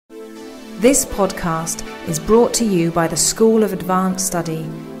This podcast is brought to you by the School of Advanced Study,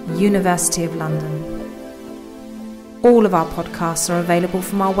 University of London. All of our podcasts are available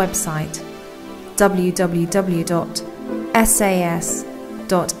from our website, www.sas.ac.uk.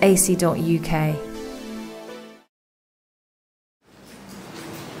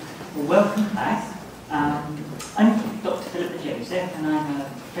 Well, welcome back. I'm Dr. Philippa Joseph, and I'm a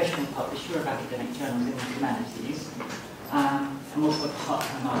professional publisher of academic journals in the humanities. I'm also a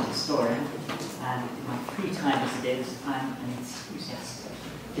part-time art historian, and in my free time as it is, I'm an enthusiastic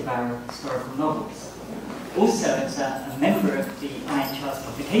devourer of historical novels. Also, as a member of the IHR's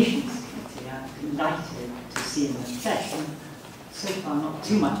Publications Committee, I'm delighted to see in the session, so far not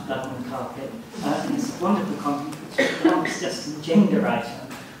too much blood on the carpet, this wonderful conference which belongs just a gender item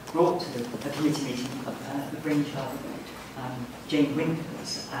brought to a committee meeting of the brainchild Jane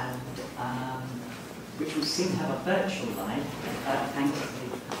Winkers, and which will soon have a virtual live, thanks to the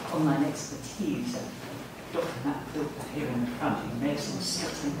online expertise of Dr. Matt Philippa here in the front, who may have some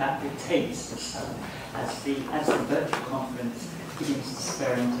sitting back with taste as the virtual conference begins to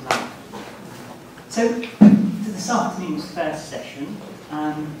spur into life. So, for this afternoon's first session,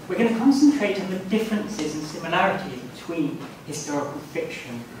 we're going to concentrate on the differences and similarities between historical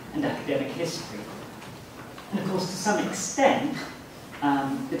fiction and academic history. And of course, to some extent,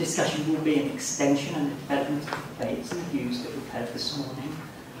 the discussion will be an extension and the development of the debates and the views that we've heard this morning,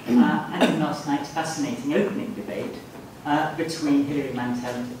 and in last night's fascinating opening debate between Hilary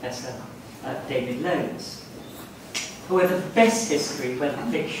Mantel and Professor David Lowe's. However, the best history, whether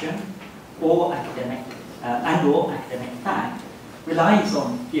fiction or academic academic fact, relies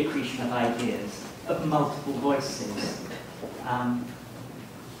on the accretion of ideas, of multiple voices,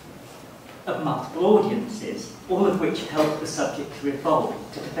 of multiple audiences, all of which help the subject to evolve,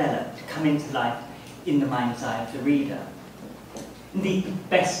 to develop, to come into life in the mind's eye of the reader. Indeed, the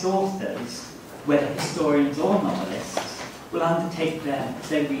best authors, whether historians or novelists, will undertake their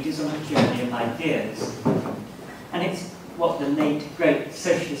readers on a journey of ideas. And it's what the late, great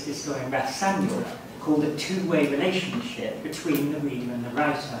socialist historian Ralph Samuel called a two-way relationship between the reader and the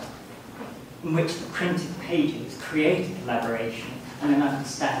writer, in which the printed pages create a collaboration and an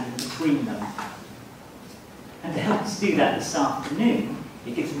understanding between them. And to help us do that this afternoon,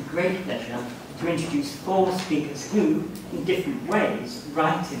 it gives me great pleasure to introduce four speakers who, in different ways,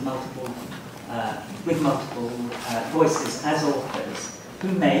 write in with multiple voices as authors, who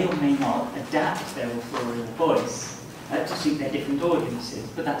may or may not adapt their authorial voice to suit their different audiences.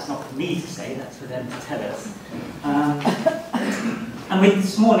 But that's not for me to say, that's for them to tell us. And with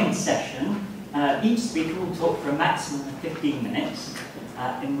this morning's session, each speaker will talk for a maximum of 15 minutes,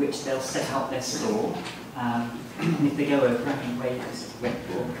 in which they'll set out their stall. And if they go over, I mean, wait, this is wet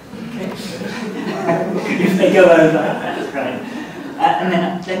for. If they go over, that's right. And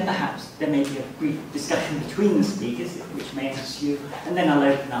then perhaps there may be a brief discussion between the speakers, which may ensue, and then I'll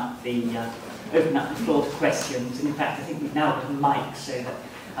open up the floor to questions. And in fact, I think we've now got a mic so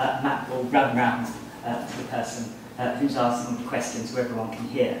that Matt will run round to the person who's asking the questions so everyone can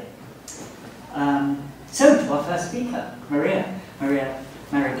hear. So, to our first speaker,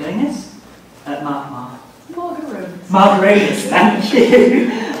 Margaronis. Margaronis, thank you.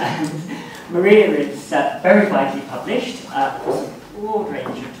 Maria is very widely published across a broad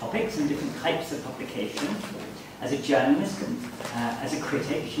range of topics and different types of publication. As a journalist and as a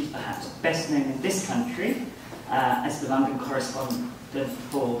critic, she's perhaps best known in this country as the London correspondent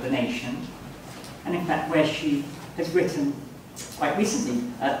for The Nation, and in fact where she has written quite recently,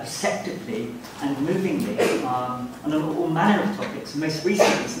 perceptively and movingly on all manner of topics, and most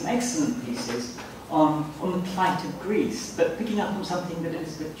recently some excellent pieces on the plight of Greece, but picking up on something that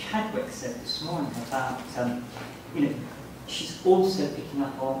Elizabeth Chadwick said this morning about, she's also picking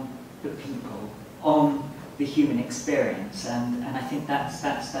up on the people, on the human experience, and I think that's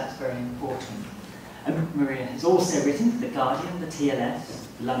very important. And Maria has also written for The Guardian, the TLS,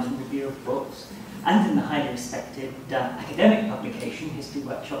 the London Review of Books, and in the highly respected academic publication, History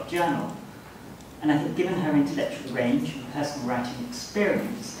Workshop Journal. And I think given her intellectual range and personal writing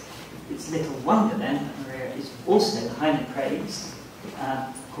experience, it's little wonder then that Maria is also highly praised,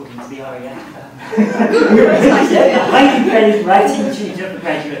 according to the RAF, highly praised writing tutor for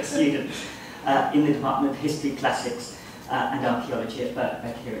graduate students in the Department of History, Classics and Archaeology at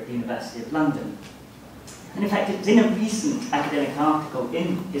Birkbeck here at the University of London. And in fact, it was in a recent academic article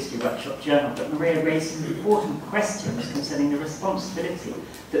in History Workshop Journal that Maria raised some important questions concerning the responsibility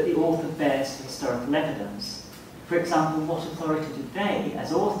that the author bears to historical evidence. For example, what authority do they,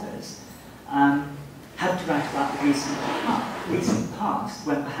 as authors, have to write about the recent past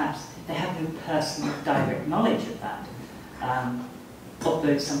when perhaps they have no personal direct knowledge of that? of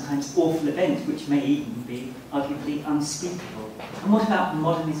those sometimes awful events which may even be arguably unspeakable? And what about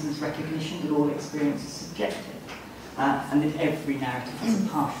modernism's recognition that all experience is subjective and that every narrative is a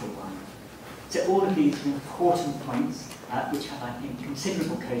partial one? So all of these are important points which have, I think,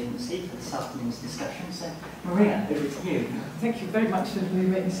 considerable cogency for this afternoon's discussion. So, Maria, over to you. Thank you very much for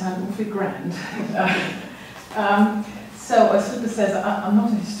making me sound awfully grand. So, as Philippa says, I'm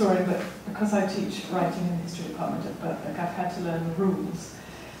not a historian, but because I teach writing in the history department at Beverley, I've had to learn the rules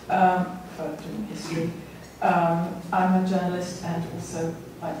for doing history. I'm a journalist, and also,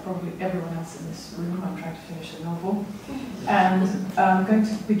 like probably everyone else in this room, I'm trying to finish a novel. And I'm going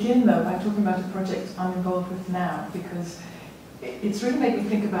to begin, though, by talking about a project I'm involved with now, because it's really made me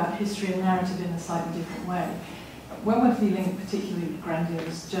think about history and narrative in a slightly different way. When we're feeling particularly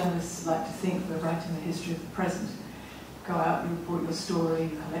grandiose, journalists like to think we're writing the history of the present. Go out, you report your story,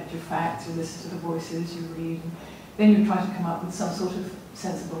 you collect your facts, you listen to the voices, you read, and then you try to come up with some sort of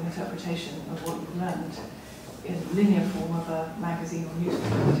sensible interpretation of what you've learned in linear form of a magazine or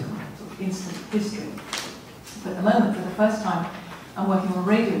newspaper, sort of instant history. But at the moment, for the first time, I'm working on a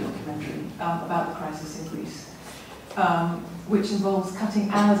radio documentary about the crisis in Greece, which involves cutting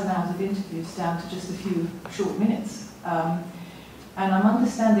hours and hours of interviews down to just a few short minutes. And I'm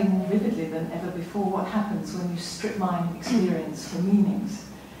understanding more vividly than ever before what happens when you strip mine experience for meanings.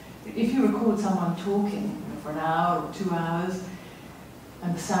 If you record someone talking for an hour or 2 hours,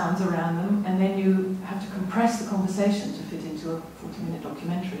 and the sounds around them, and then you have to compress the conversation to fit into a 40-minute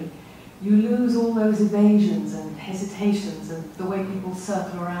documentary, you lose all those evasions and hesitations and the way people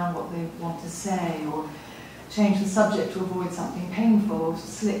circle around what they want to say, or change the subject to avoid something painful, or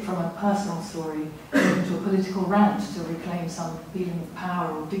slip from a personal story into a political rant to reclaim some feeling of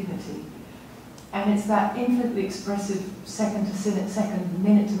power or dignity. And it's that infinitely expressive second-to-second,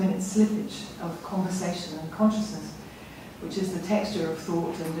 minute-to-minute slippage of conversation and consciousness which is the texture of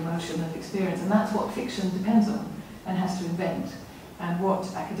thought and emotion and experience, and that's what fiction depends on and has to invent, and what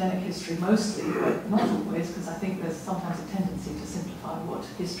academic history mostly, but not always, because I think there's sometimes a tendency to simplify what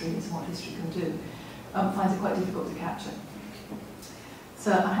history is and what history can do, finds it quite difficult to capture.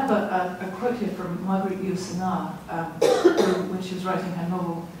 So I have a quote here from Margaret Yourcenar, who, when she was writing her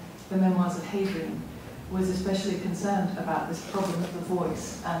novel, The Memoirs of Hadrian, was especially concerned about this problem of the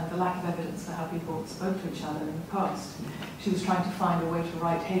voice and the lack of evidence for how people spoke to each other in the past. She was trying to find a way to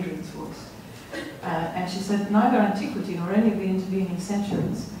write Hadrian's voice. And she said, neither antiquity nor any of the intervening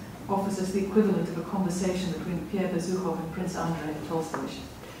centuries offers us the equivalent of a conversation between Pierre Bezukhov and Prince Andrei Tolstoy.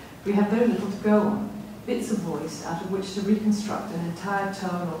 We have very little to go on, bits of voice out of which to reconstruct an entire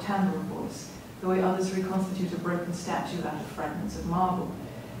tone or timbre of voice, the way others reconstitute a broken statue out of fragments of marble.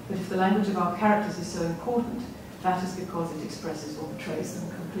 But if the language of our characters is so important, that is because it expresses or betrays them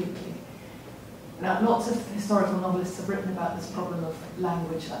completely. Now, lots of historical novelists have written about this problem of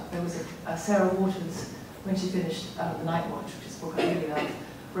language. There was a Sarah Waters, when she finished The Night Watch, which is a book I really love,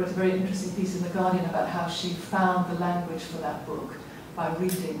 wrote a very interesting piece in The Guardian about how she found the language for that book by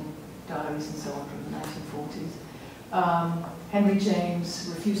reading diaries and so on from the 1940s. Henry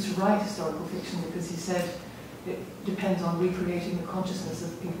James refused to write historical fiction because he said it depends on recreating the consciousness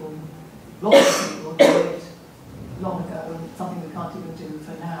of people, lots of people who lived long ago, and something we can't even do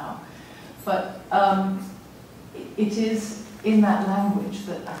for now. But it is in that language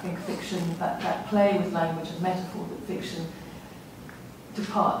that I think fiction, that play with language and metaphor, that fiction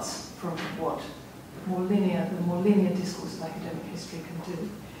departs from what the more linear discourse of academic history can do.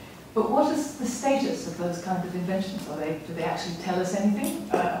 But what is the status of those kinds of inventions? Do they actually tell us anything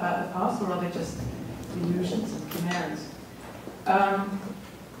about the past, or are they just illusions and chimeras?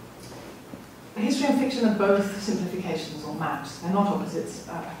 History and fiction are both simplifications or maps. They're not opposites.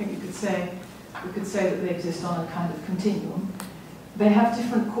 I think we could say that they exist on a kind of continuum. They have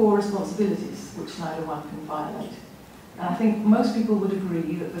different core responsibilities, which neither one can violate. And I think most people would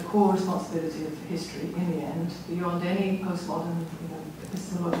agree that the core responsibility of history, in the end, beyond any postmodern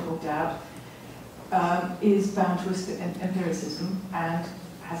epistemological doubt, is bound to empiricism and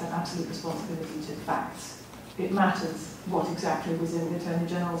has an absolute responsibility to facts. It matters what exactly was in the Attorney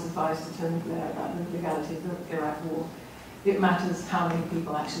General's advice to Tony Blair about the legality of the Iraq War. It matters how many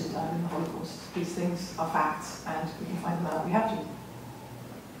people actually died in the Holocaust. These things are facts, and we can find them out. We have to.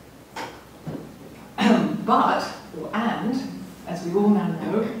 And, as we all now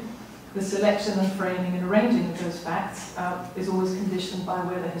know, the selection and framing and arranging of those facts is always conditioned by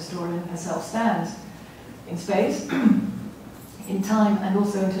where the historian herself stands in space, in time, and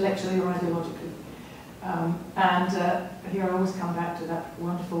also intellectually or ideologically. Here I always come back to that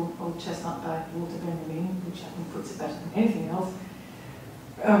wonderful old chestnut by Walter Benjamin, which I think puts it better than anything else.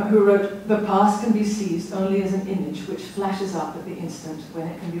 who wrote, "The past can be seized only as an image which flashes up at the instant when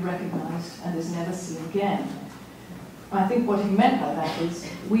it can be recognized and is never seen again." I think what he meant by that is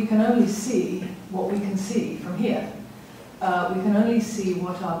we can only see what we can see from here. We can only see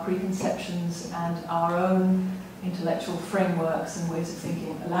what our preconceptions and our own intellectual frameworks and ways of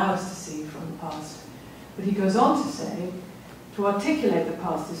thinking allow us to see from the past. But he goes on to say, to articulate the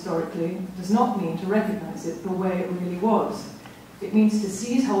past historically does not mean to recognize it the way it really was. It means to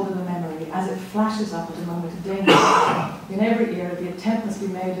seize hold of the memory as it flashes up at a moment of danger. In every era, the attempt must be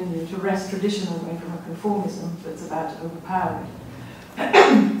made anew to wrest tradition away from a conformism that's about to overpower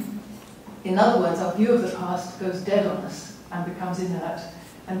it. In other words, our view of the past goes dead on us and becomes inert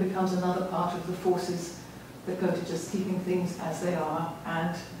and becomes another part of the forces that go to just keeping things as they are.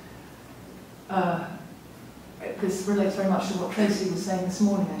 And this relates very much to what Tracy was saying this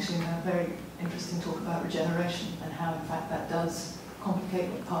morning, actually, in a very interesting talk about regeneration and how, in fact, that does complicate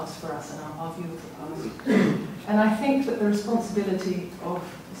the past for us and our view of the past. And I think that the responsibility of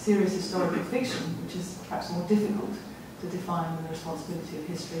serious historical fiction, which is perhaps more difficult to define than the responsibility of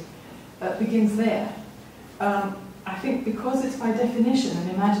history, begins there. I think because it's by definition an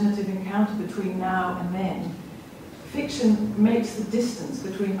imaginative encounter between now and then, fiction makes the distance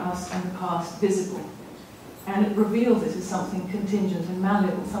between us and the past visible. And it reveals it as something contingent and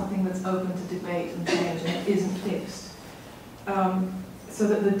malleable, something that's open to debate and change and isn't fixed. So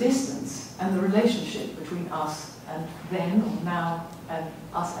that the distance and the relationship between us and then or now, and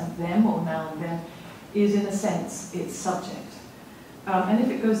us and them or now and then, is in a sense its subject. And if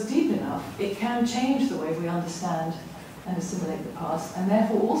it goes deep enough, it can change the way we understand and assimilate the past, and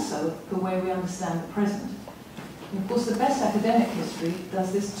therefore also the way we understand the present. And of course, the best academic history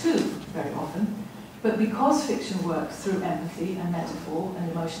does this too, very often. But because fiction works through empathy and metaphor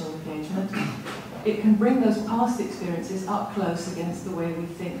and emotional engagement, it can bring those past experiences up close against the way we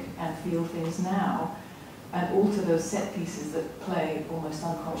think and feel things now, and alter those set pieces that play almost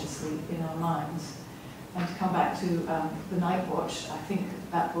unconsciously in our minds. And to come back to The Night Watch, I think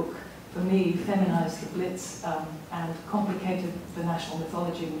that book, for me, feminized the Blitz and complicated the national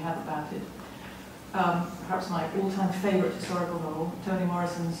mythology we have about it. Perhaps my all-time favorite historical novel, Toni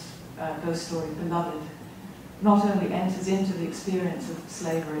Morrison's ghost story, Beloved, not only enters into the experience of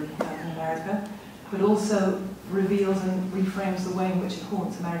slavery in America, but also reveals and reframes the way in which it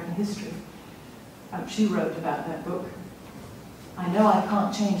haunts American history. She wrote about that book, "I know I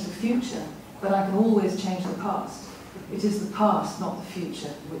can't change the future, but I can always change the past. It is the past, not the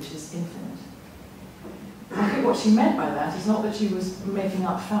future, which is infinite." I think what she meant by that is not that she was making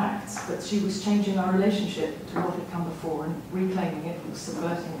up facts, but she was changing our relationship to what had come before and reclaiming it, or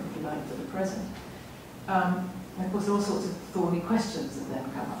subverting it, if you like, for the present. And of course, there are all sorts of thorny questions that then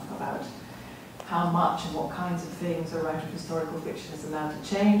come up about how much and what kinds of things a writer of historical fiction is allowed to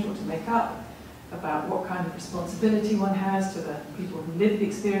change or to make up, about what kind of responsibility one has to the people who live the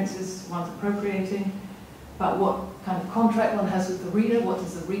experiences one's appropriating, about what kind of contract one has with the reader, what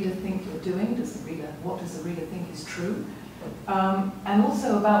does the reader think you're doing, what does the reader think is true, and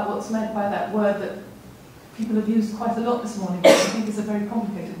also about what's meant by that word that people have used quite a lot this morning, but I think is a very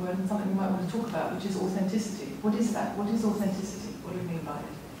complicated word and something we might want to talk about, which is authenticity. What is that? What is authenticity? What do we mean by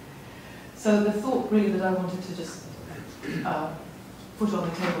it? So the thought really that I wanted to just put on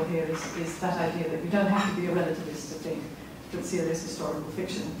the table here is that idea that we don't have to be a relativist to think that serious historical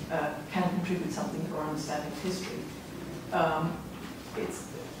fiction can contribute something to our understanding of history.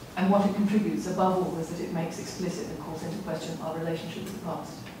 And what it contributes above all is that it makes explicit and calls into question our relationship with the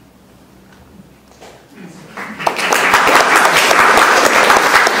past.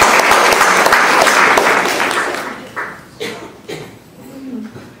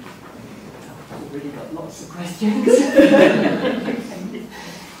 We've really got lots of questions.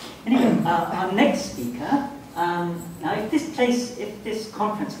 Anyway, our next speaker, now if this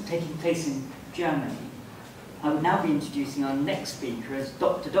conference were taking place in Germany, I would now be introducing our next speaker as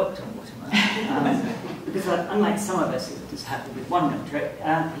Dr. Mortimer, because unlike some of us who just happy with one doctorate,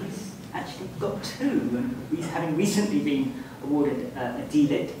 he's actually got two, and he's having recently been awarded a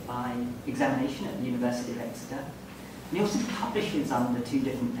D.Litt by examination at the University of Exeter. And he also publishes under two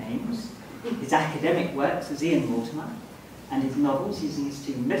different names, his academic works as Ian Mortimer, and his novels using his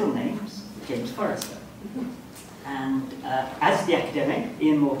two middle names, James Forrester. And as the academic,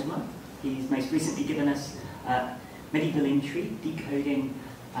 Ian Mortimer, he's most recently given us Medieval Intrigue, Decoding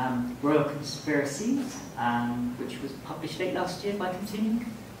Royal Conspiracies, which was published late last year by Continuing,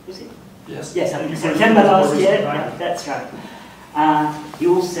 was it? Yes. Yes, I think September last year, yeah, that's right. He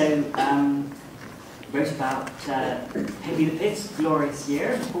also wrote about Henry V's glorious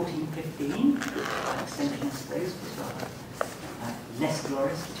year, 1415, extension I suppose, was rather less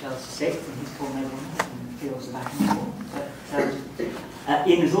glorious for Charles VI and his poor noblemen and feels of Ackensall. But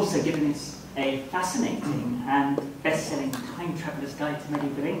Ian has also given us a fascinating and best-selling Time Traveller's Guide to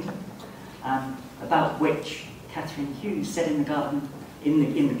Medieval England, about which Catherine Hughes said in the Guardian, she may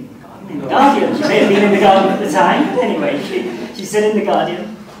have been in the Guardian at the time, but anyway, she said in the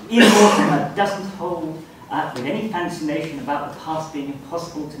Guardian, Ian Mortimer doesn't hold with any fascination about the past being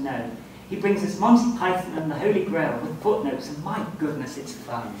impossible to know. He brings us Monty Python and the Holy Grail with footnotes, and my goodness, it's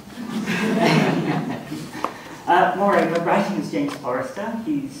fun. Moreover, writing as James Forrester,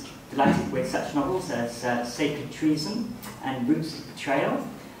 he's delighted with such novels as Sacred Treason and Roots of Betrayal,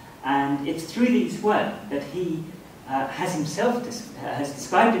 and it's through these work that he has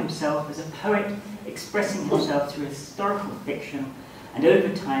described himself as a poet expressing himself through historical fiction and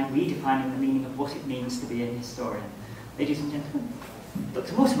over time redefining the meaning of what it means to be a historian. Ladies and gentlemen,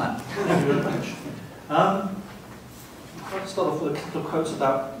 Dr. Mortimer. Thank you very much. I'd like to start off with a couple of quotes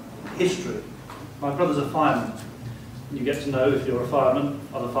about history. My brother's a fireman. You get to know, if you're a fireman,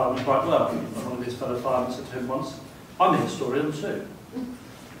 other firemen quite well. One of his fellow firemen said to him once, I'm a historian too.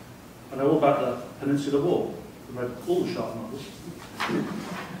 I know all about the Peninsular War. I read all the Sharp novels,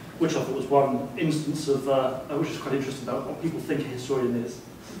 which I thought was one instance of, which is quite interesting about what people think a historian is.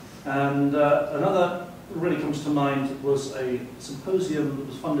 And another that really comes to mind was a symposium that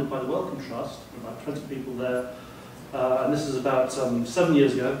was funded by the Wellcome Trust, about 20 people there, and this is about 7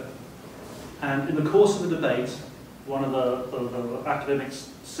 years ago. And in the course of the debate, one of the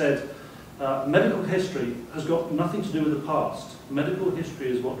academics said, medical history has got nothing to do with the past. Medical history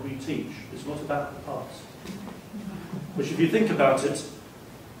is what we teach. It's not about the past. Which, if you think about it,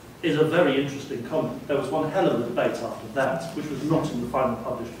 is a very interesting comment. There was one hell of a debate after that, which was not in the final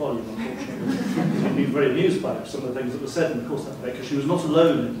published volume, unfortunately. We've been very amused by some of the things that were said in the course of that debate, because she was not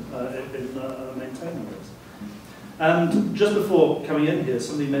alone in maintaining this. And just before coming in here,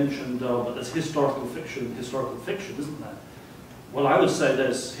 somebody mentioned that there's historical fiction, isn't there? Well, I would say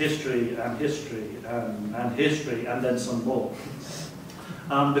there's history and history and history and then some more.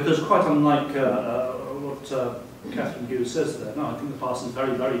 Because quite unlike what Catherine Hughes says there, no, I think the past is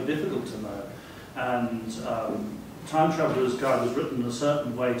very, very difficult to know. And Time Traveller's Guide was written in a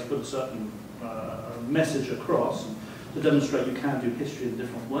certain way to put a certain message across, to demonstrate you can do history in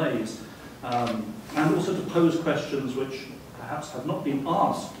different ways. And also to pose questions which perhaps have not been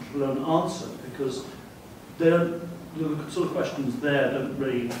asked, let alone answered, because they don't, the sort of questions there don't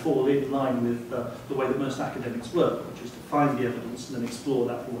really fall in line with the way that most academics work, which is to find the evidence and then explore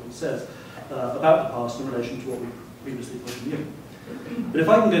that for what it says about the past in relation to what we previously put in you. But if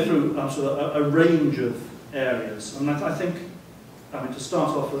I can go through sort of a range of areas, and I think, to start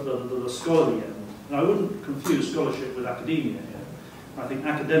off at the scholarly end, and I wouldn't confuse scholarship with academia here. I think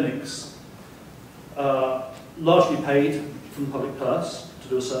academics largely paid from the public purse to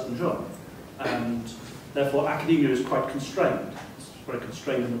do a certain job, and therefore academia is quite constrained. It's very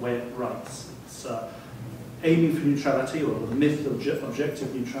constrained in the way it writes. It's aiming for neutrality, or the myth of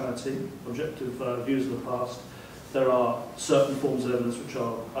objective neutrality, objective views of the past. There are certain forms of evidence which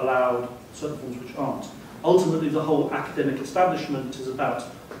are allowed, certain forms which aren't. Ultimately, the whole academic establishment is about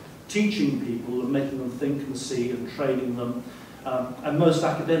teaching people and making them think and see and training them. And most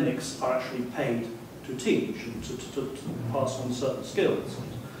academics are actually paid to teach and to pass on certain skills,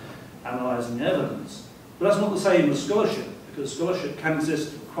 analysing evidence. But that's not the same as scholarship, because scholarship can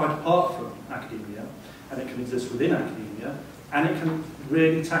exist quite apart from academia, and it can exist within academia, and it can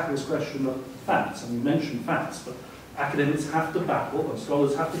really tackle this question of facts. And you mentioned facts, but academics have to battle, and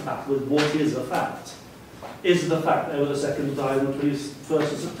scholars have to battle with what is a fact. Is the fact that Edward II died on the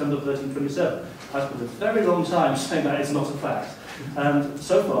 21st of September 1327? I spent a very long time saying that it's not a fact. And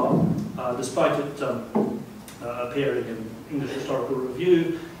so far, despite it appearing in English Historical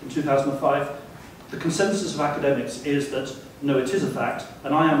Review in 2005, the consensus of academics is that, no, it is a fact,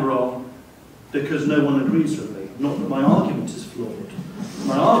 and I am wrong because no one agrees with me. Not that my argument is flawed.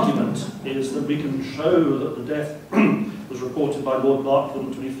 My argument is that we can show that the death was reported by Lord Berkeley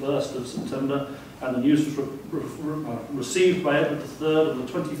on the 21st of September, and the news was received by Edward III on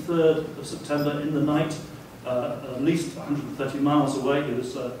the 23rd of September in the night, at least 130 miles away. He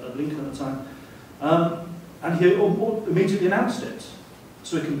was at Lincoln at the time. And he immediately announced it.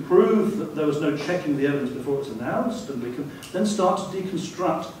 So we can prove that there was no checking the evidence before it was announced, and we can then start to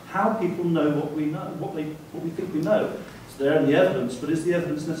deconstruct how people know what we know, what we think we know. It's there in the evidence, but is the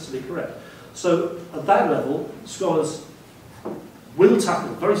evidence necessarily correct? So at that level, scholars will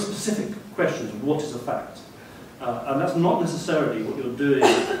tackle very specific questions of what is a fact. And that's not necessarily what you're doing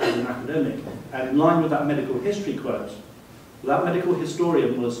as an academic. And in line with that medical history quote, that medical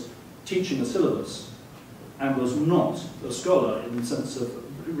historian was teaching a syllabus, and was not a scholar in the sense of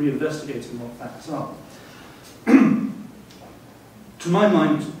reinvestigating what facts are. To my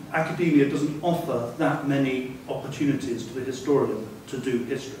mind, academia doesn't offer that many opportunities to the historian to do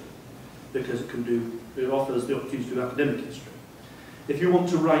history, because it offers the opportunity to do academic history. If you want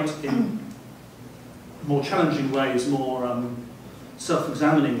to write in more challenging ways, more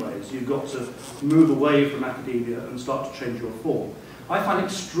self-examining ways, you've got to move away from academia and start to change your form. I find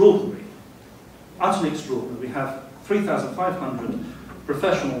extraordinary, utterly extraordinary. We have 3,500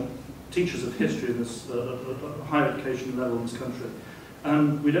 professional teachers of history in this higher education level in this country,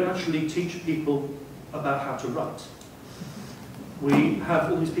 and we don't actually teach people about how to write. We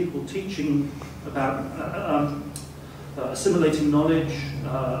have all these people teaching about assimilating knowledge,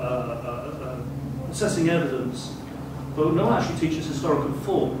 assessing evidence, but no one actually teaches historical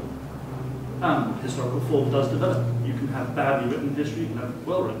form. And historical form does develop. You can have badly written history, you can have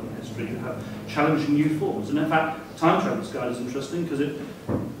well-written history, you have challenging new forms. And in fact, Time Traveler's Guide is interesting because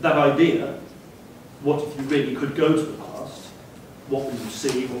that idea, what if you really could go to the past, what will you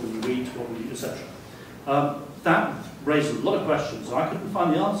see, what will you read, what will you, etc. That raised a lot of questions I couldn't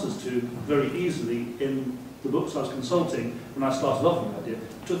find the answers to very easily in the books I was consulting when I started off on the idea.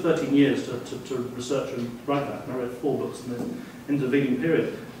 It took 13 years to research and write that, and I read 4 books in the intervening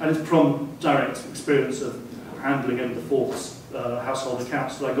period. And it's from direct experience of handling Edward IV's household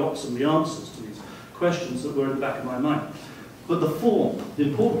accounts that I got some of the answers to these questions that were in the back of my mind. But the form, the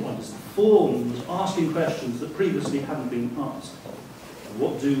important one is the form was asking questions that previously hadn't been asked.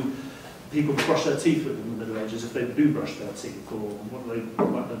 What do people brush their teeth with in the Middle Ages if they do brush their teeth, or what do they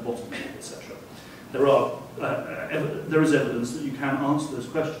wipe their bottom with, etc. There is evidence that you can answer those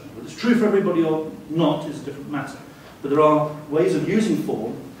questions. Whether it's true for everybody or not is a different matter. But there are ways of using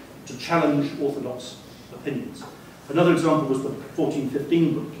form to challenge orthodox opinions. Another example was the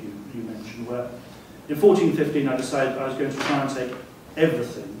 1415 book you mentioned, where in 1415 I decided I was going to try and take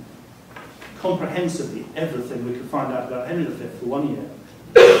everything, comprehensively everything we could find out about Henry V for 1 year,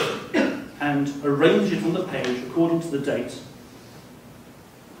 and arrange it on the page according to the date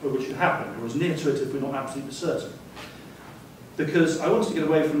at which it happened, or as near to it if we're not absolutely certain. Because I wanted to get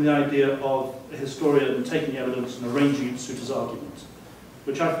away from the idea of a historian taking evidence and arranging it to suit his argument,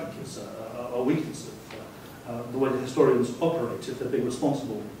 which I think is a weakness of the way the historians operate if they're being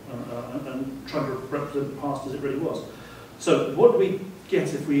responsible and trying to represent the past as it really was. So what do we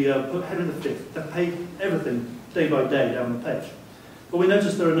get if we put Henry V, that paid everything day by day down the page? Well, we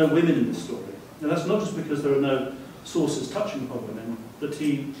notice there are no women in this story. Now that's not just because there are no sources touching upon women, that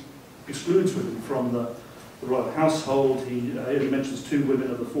he excludes women from the royal household. He only mentions 2 women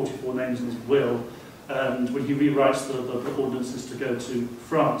of the 44 names in his will, and when he rewrites the ordinances to go to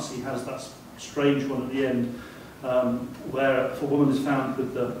France, he has that strange one at the end, where if a woman is found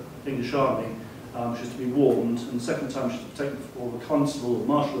with the English army, she's to be warned, and the second time she's to be taken before the constable or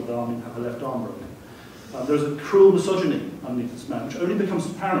marshal of the army and have her left arm broken. There's a cruel misogyny underneath this man, which only becomes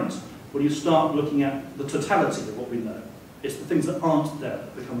apparent when you start looking at the totality of what we know. It's the things that aren't there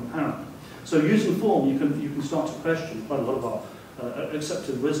that become apparent. So using form, you can start to question quite a lot of our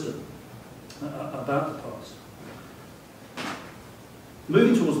accepted wisdom about the past.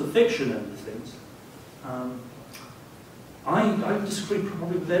 Moving towards the fiction end of things, I disagree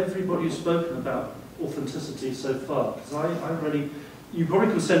probably with everybody who's spoken about authenticity so far, because you probably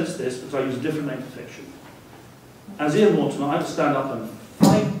can sense this because I use a different name for fiction. As Ian Mortimer, I would stand up and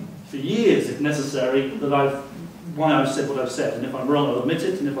fight for years, if necessary, why I've said what I've said, and if I'm wrong, I'll admit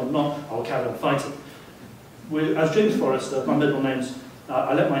it, and if I'm not, I'll carry on fighting. As James Forrester, my middle name's,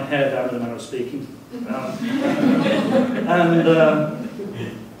 I let my hair down in a manner of speaking, it's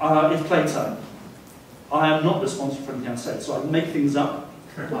playtime. I am not responsible for anything I say, so I make things up,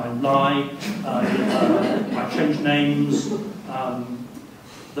 I lie, I change names,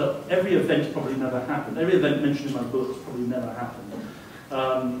 that every event probably never happened. Every event mentioned in my books probably never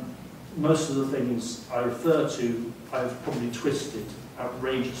happened. Most of the things I refer to, I've probably twisted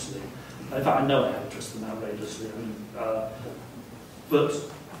outrageously. In fact, I know I have twisted them outrageously. But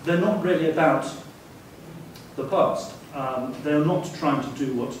they're not really about the past. They're not trying to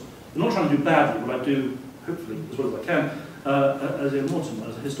do they're not trying to do badly what I do, hopefully, as well as I can, as Ian Mortimer,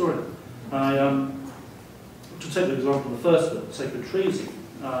 as a historian. To take the example of the first book, Sacred Treason,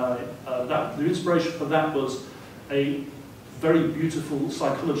 the inspiration for that was a very beautiful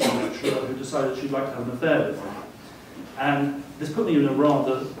psychology lecturer who decided she'd like to have an affair with me. And this put me in a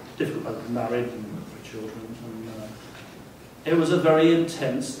rather difficult, I was married and 3 children, and it was a very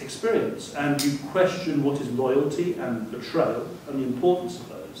intense experience. And you question what is loyalty and betrayal and the importance of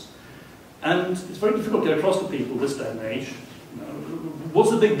those. And it's very difficult to get across to people this day and age.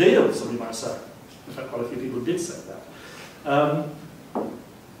 What's the big deal, somebody might say. In fact, quite a few people did say that.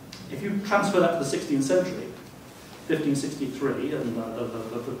 If you transfer that to the 16th century, 1563, and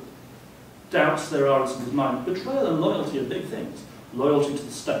the doubts there are in someone's mind, betrayal and loyalty are big things. Loyalty to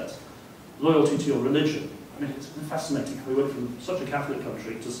the state, loyalty to your religion. I mean, it's been fascinating how we went from such a Catholic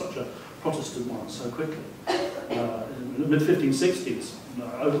country to such a Protestant one so quickly. In the mid-1560s,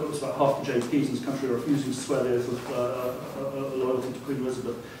 about half the JPs in this country are refusing to swear the oath of loyalty to Queen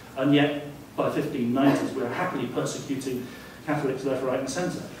Elizabeth, and yet by the 1590s we're happily persecuting Catholics left, right and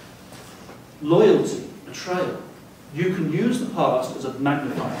centre. Loyalty, betrayal. You can use the past as a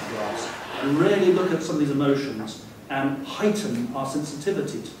magnifying glass and really look at some of these emotions and heighten our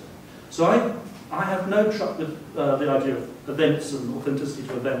sensitivity to them. So I have no trouble with the idea of events and authenticity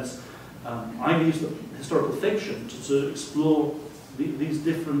to events. I use the historical fiction to explore these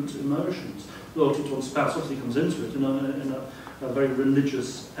different emotions. Loyalty to one's spouse obviously comes into it in a very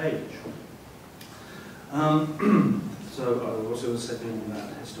religious age. So I was also said beyond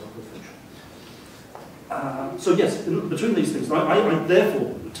that, historical fiction. So yes, between these things, I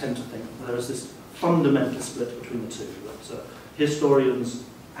therefore tend to think that there is this fundamental split between the two, that historians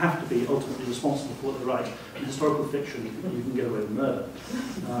have to be ultimately responsible for what they write. In historical fiction, you can get away with murder.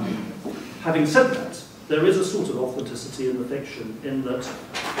 Having said that, there is a sort of authenticity in the fiction in that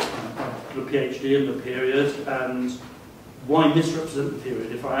I did a PhD in the period, and why misrepresent the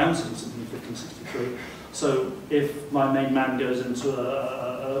period if I am saying something in 1563? So if my main man goes into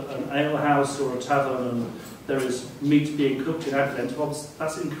an alehouse or a tavern and there is meat being cooked in Advent, well,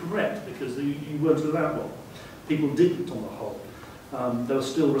 that's incorrect because you weren't allowed one. People didn't on the whole. There were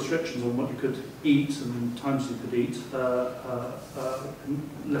still restrictions on what you could eat and times you could eat,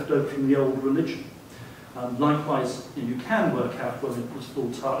 left over from the old religion. Likewise, you can work out when it was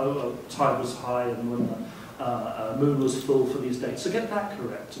full tide was high and when the moon was full for these dates. So get that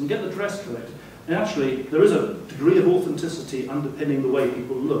correct and get the dress correct. And actually, there is a degree of authenticity underpinning the way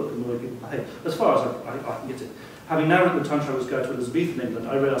people look and the way people behave, as far as I can get it. Having now written the time traveller's guide to Elizabethan England,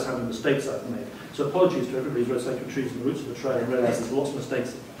 I realise how many mistakes I've made. So apologies to everybody who's read Sacred Trees and the Roots of the Trail and realise there's lots of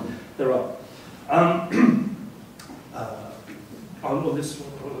mistakes there are. On this,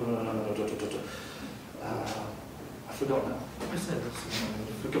 I forgot now. I said this.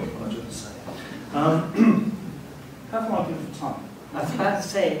 I forgot what I was going to say. How far are you for time? I was about to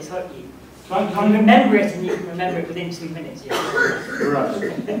say, it's like you can remember it and you can remember it within 2 minutes. Yeah. Right.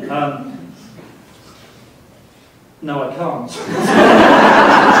 No, I can't.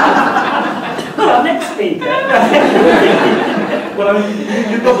 Well, our next speaker. Well, I mean,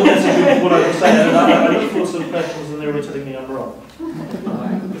 you've got the message of what I was saying, and I look forward to some questions, and they're already telling me I'm wrong.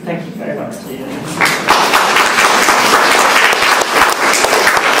 Thank you very much.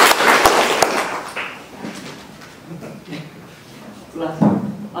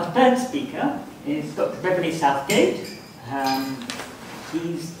 Our third speaker is Dr. Beverley Southgate.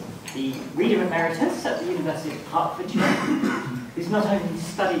 He's the Reader Emeritus at the University of Hertfordshire, who's not only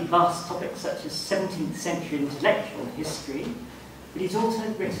studied vast topics such as 17th century intellectual history, but he's also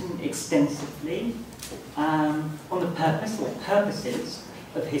written extensively on the purpose or purposes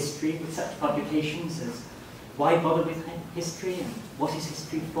of history with such publications as Why Bother with History and What is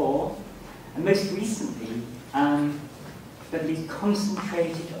History For? And most recently, Beverley's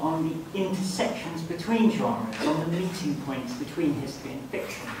concentrated on the intersections between genres, on the meeting points between history and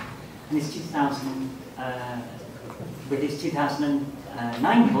fiction. And with his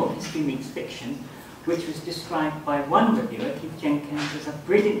 2009 book, History Meets Fiction, which was described by one reviewer, Keith Jenkins, as a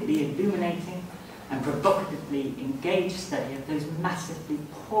brilliantly illuminating and provocatively engaged study of those massively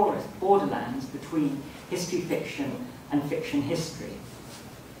porous borderlands between history fiction and fiction history.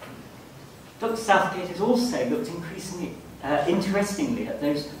 Dr. Southgate has also looked increasingly interestingly at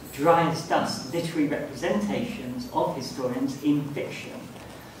those dry as dust literary representations of historians in fiction.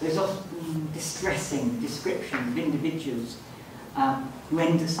 There's often distressing descriptions of individuals who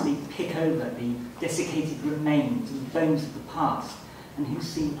endlessly pick over the desiccated remains and bones of the past and who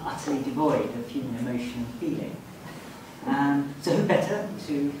seem utterly devoid of human emotion and feeling. So who better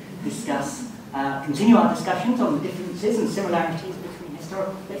to discuss, continue our discussions on the differences and similarities between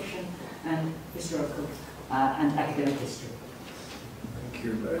historical fiction and historical and academic history. Thank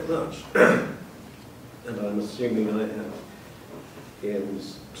you very much. And I'm assuming I have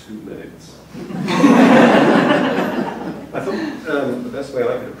Ian's 2 minutes. I thought the best way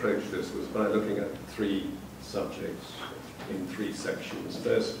I could approach this was by looking at 3 subjects in 3 sections.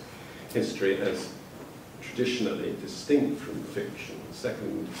 First, history as traditionally distinct from fiction.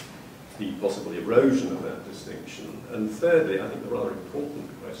 Second, the possible erosion of that distinction. And thirdly, I think the rather important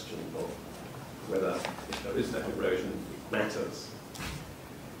question of whether, if there is that erosion, it matters.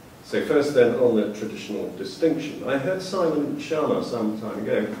 So first then on the traditional distinction. I heard Simon Sharma some time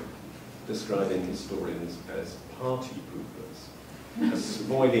ago describing historians as party poopers, as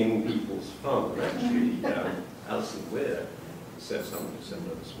spoiling people's fun. And actually, Alison Weir said something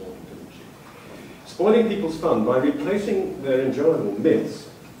similar this morning, didn't she? Spoiling people's fun by replacing their enjoyable myths,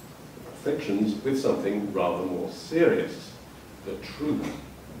 fictions, with something rather more serious, the truth.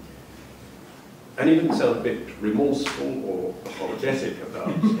 And he didn't sound a bit remorseful or apologetic about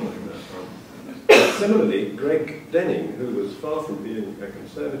spoiling their fun. Similarly, Greg Denning, who was far from being a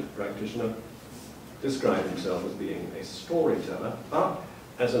conservative practitioner, described himself as being a storyteller, but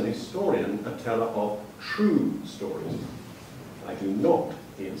as an historian, a teller of true stories. I do not,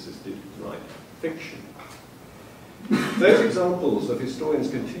 he insisted, write fiction. Those examples of historians'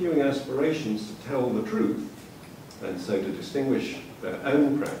 continuing aspirations to tell the truth, and so to distinguish their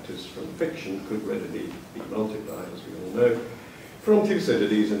own practice from fiction, could readily be multiplied, as we all know, from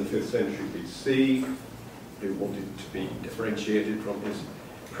Thucydides in the 5th century BC, who wanted to be differentiated from his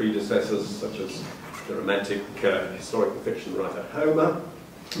predecessors, such as the romantic historical fiction writer Homer,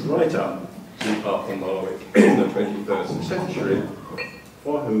 right up to Arthur Marwick in the 21st century,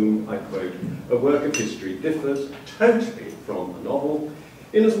 for whom, I quote, a work of history differs totally from a novel,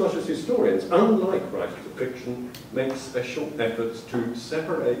 inasmuch as historians, unlike writers of fiction, make special efforts to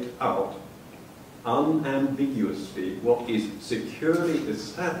separate out unambiguously what is securely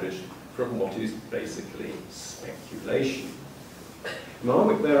established from what is basically speculation.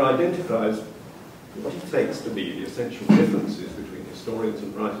 Marwick there identifies what he takes to be the essential differences between historians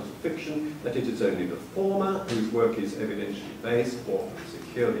and writers of fiction, that it is only the former whose work is evidentially based or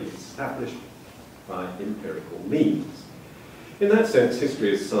securely established by empirical means. In that sense,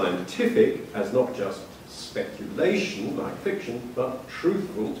 history is scientific as not just speculation, like fiction, but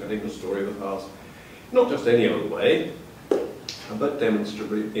truthful, telling the story of the past, not just any other way, but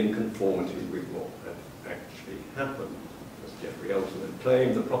demonstrably in conformity with what had actually happened. As Geoffrey Elton had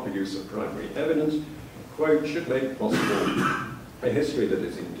claimed, the proper use of primary evidence, quote, should make possible a history that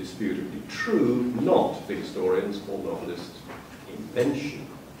is indisputably true, not the historian's or novelist's invention.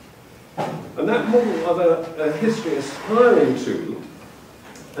 And that model of a history aspiring to,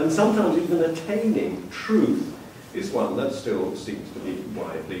 and sometimes even attaining, truth is one that still seems to be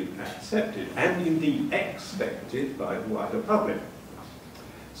widely accepted and indeed expected by the wider public.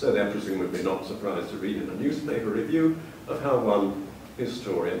 So they're presumably not surprised to read in a newspaper review of how one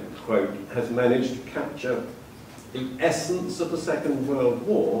historian, quote, has managed to capture the essence of the Second World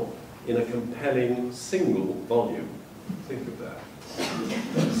War in a compelling single volume. Think of that.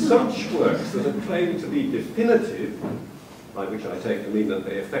 Such works that are claimed to be definitive, by which I take to mean that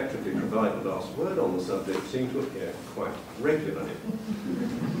they effectively provide the last word on the subject, seem to appear quite regularly,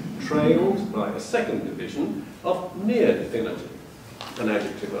 trailed by a second division of near definitive, an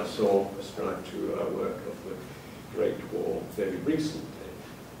adjective I saw ascribed to our work of the Great War very recently.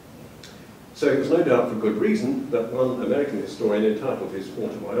 So it was no doubt for good reason that one American historian entitled his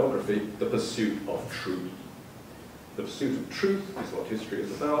autobiography, The Pursuit of Truth. The pursuit of truth is what history is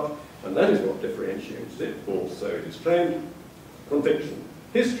about, and that is what differentiates it, also it is claimed, from fiction.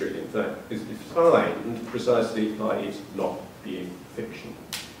 History, in fact, is defined precisely by its not being fiction.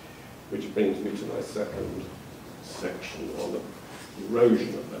 Which brings me to my second section on the erosion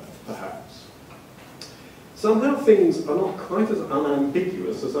of that, perhaps. Somehow things are not quite as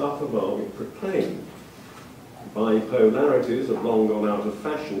unambiguous as Arthur Marwick proclaimed. Bipolarities have long gone out of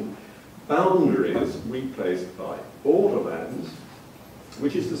fashion, boundaries replaced by borderlands,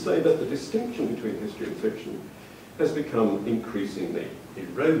 which is to say that the distinction between history and fiction has become increasingly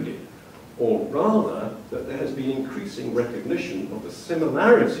eroded, or rather that there has been increasing recognition of the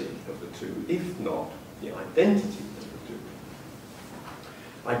similarity of the two, if not the identity of the two.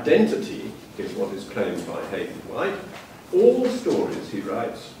 Identity is what is claimed by Hayden White. All stories, he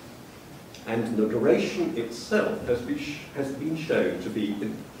writes, and the narration itself has been shown to be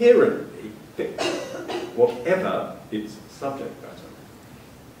inherently fiction, whatever its subject matter.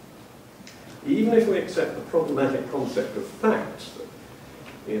 Even if we accept the problematic concept of facts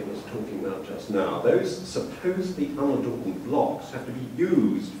that Ian was talking about just now, those supposedly unadorned blocks have to be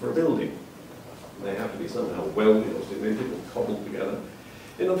used for a building. They have to be somehow welded or cemented or cobbled together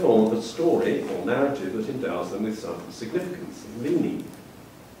in the form of a story or narrative that endows them with some significance and meaning.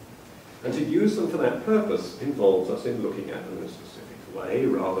 And to use them for that purpose involves us in looking at them in a specific way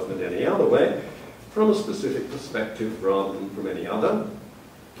rather than any other way, from a specific perspective rather than from any other,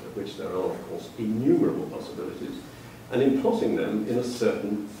 of which there are, of course, innumerable possibilities, and in plotting them in a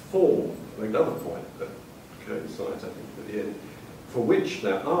certain form. Another point that coincides, I think, with the end, for which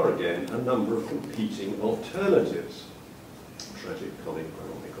there are, again, a number of competing alternatives. tragic, comic,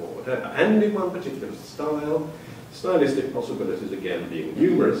 ironic, or whatever, and in one particular style, stylistic possibilities again being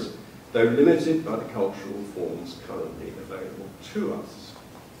numerous, though limited by the cultural forms currently available to us.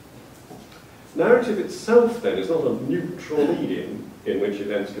 Narrative itself, then, is not a neutral medium in which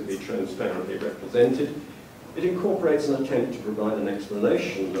events can be transparently represented. It incorporates an attempt to provide an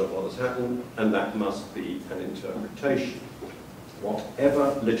explanation of what has happened, and that must be an interpretation.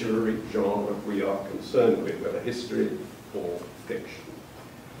 Whatever literary genre we are concerned with, whether history or fiction.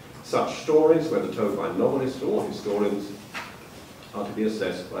 Such stories, whether told by novelists or historians, are to be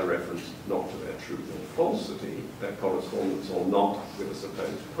assessed by reference not to their truth or falsity, their correspondence or not with a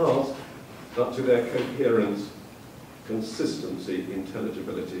supposed past, but to their coherence, consistency,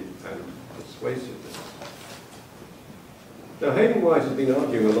 intelligibility, and persuasiveness. Now, Hayden White has been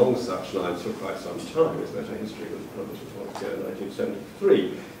arguing along such lines for quite some time. His letter history was published in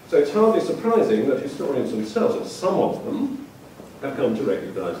 1973. So it's hardly surprising that historians themselves, or some of them, have come to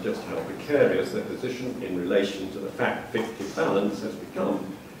recognise just how precarious their position in relation to the fact-fictive balance has become.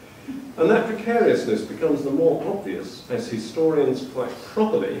 And that precariousness becomes the more obvious as historians quite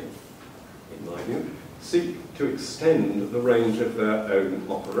properly, in my view, seek to extend the range of their own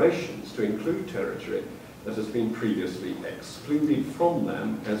operations to include territory that has been previously excluded from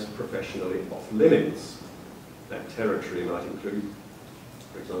them as professionally off limits. That territory might include,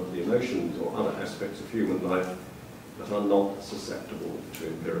 for example, the emotions or other aspects of human life that are not susceptible to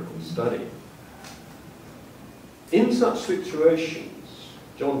empirical study. In such situations,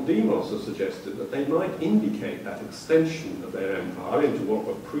 John Demos has suggested that they might indicate that extension of their empire into what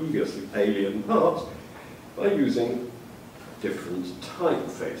were previously alien parts by using different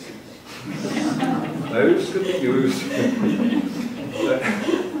typefaces. Those could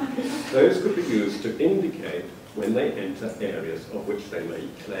be used to indicate when they enter areas of which they may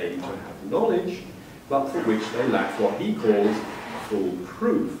claim to have knowledge, but for which they lack what he calls full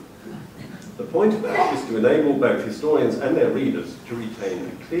proof. The point of that is to enable both historians and their readers to retain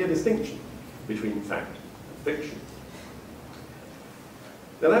a clear distinction between fact and fiction.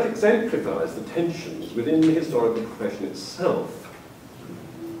 Now that exemplifies the tensions within the historical profession itself.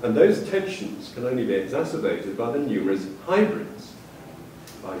 And those tensions can only be exacerbated by the numerous hybrids,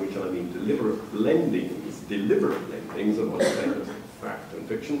 by which I mean deliberate blendings of what's known as fact and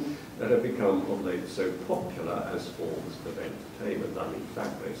fiction, that have become of late so popular as forms of entertainment. I mean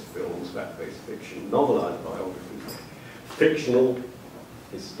fact-based films, fact-based fiction, novelised biographies, fictional,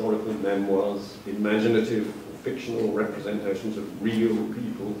 historical memoirs, imaginative or fictional representations of real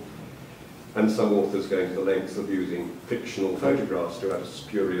people, and some authors going to the lengths of using fictional photographs to add a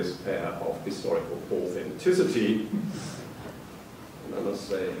spurious air of historical authenticity. And I must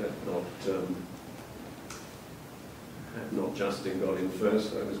say, had not Justin got in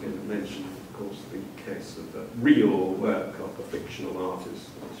first, I was going to mention, of course, the case of the real work of the fictional artist.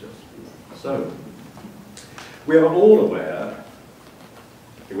 It's just so. We are all well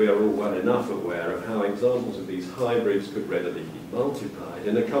enough aware of how examples of these hybrids could readily be multiplied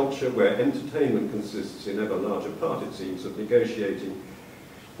in a culture where entertainment consists in ever larger part, it seems, of negotiating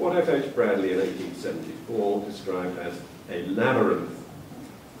what F.H. Bradley in 1874 described as a labyrinth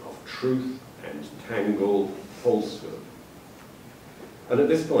of truth and tangled falsehood. And at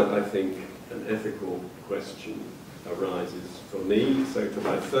this point, I think an ethical question arises for me. So to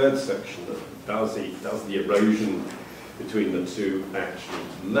my third section, does the erosion between the two actually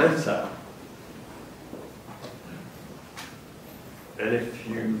matter? And if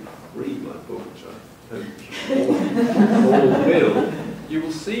you read my book, which I hope you all will, you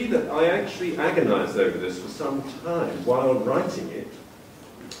will see that I actually agonised over this for some time while writing it,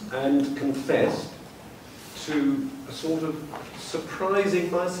 and confessed to a sort of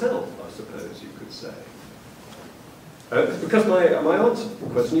surprising myself, I suppose you could say. Because my answer to the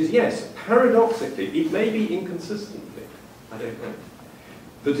question is yes, paradoxically, it may be inconsistently, I don't know.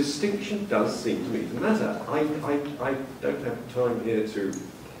 The distinction does seem to me to matter. I don't have time here to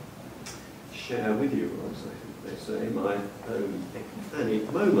share with you, as they say, my own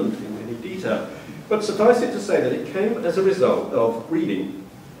epiphanic moment in any detail. But suffice it to say that it came as a result of reading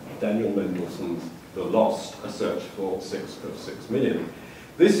Daniel Mendelssohn's The Lost, A Search for 6 of 6 Million.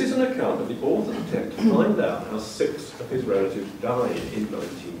 This is an account of the author's attempt to find out how 6 of his relatives died in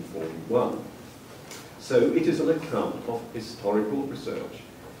 1941. So it is an account of historical research,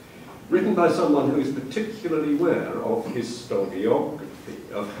 written by someone who is particularly aware of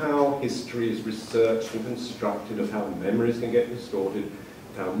historiography, of how history is researched and constructed, of how memories can get distorted,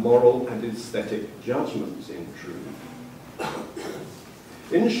 of how moral and aesthetic judgments intrude.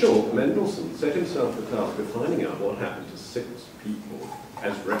 In short, Mendelssohn set himself the task of finding out what happened to 6 people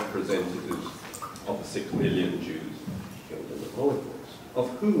as representatives of the 6 million Jews killed in the oracles, of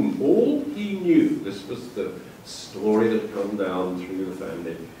whom all he knew, this was the story that had come down through the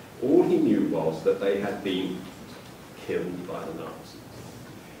family, all he knew was that they had been killed by the Nazis.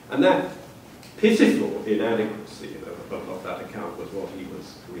 And that pitiful inadequacy of that account was what he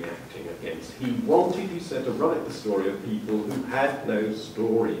was reacting against. He wanted, he said, to write the story of people who had no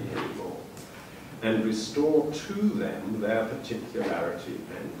story anymore and restore to them their particularity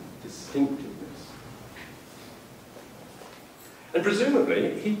and distinctiveness. And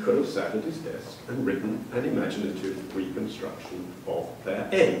presumably, he could have sat at his desk and written an imaginative reconstruction of their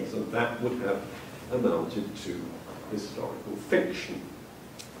ends, and that would have amounted to historical fiction.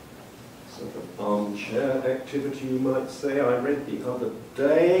 Sort of armchair activity, you might say. I read the other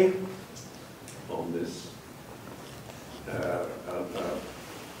day on this a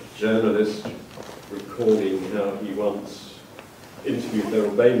journalist recording how he once interviewed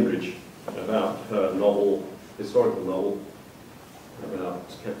Beryl Bainbridge about her novel, historical novel, about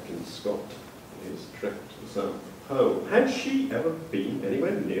Captain Stott and his trek to the South Pole. Had she ever been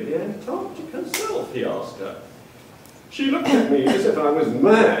anywhere near the Antarctic herself, he asked her. She looked at me as if I was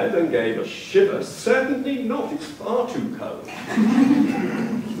mad and gave a shiver. Certainly not, it's far too cold.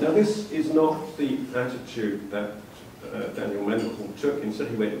 Now this is not the attitude that Daniel Mendelsohn took. Instead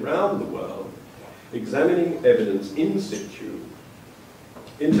he went round the world, examining evidence in situ,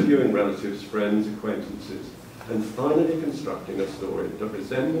 interviewing relatives, friends, acquaintances, and finally constructing a story that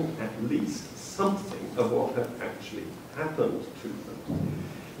resembled at least something of what had actually happened to them.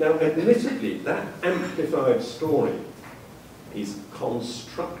 Now, admittedly, that amplified story is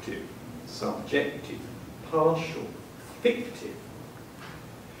constructive, subjective, partial, fictive,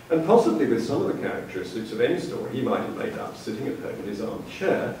 and possibly with some of the characteristics of any story he might have made up sitting at home in his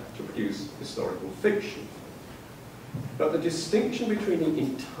armchair to produce historical fiction. But the distinction between the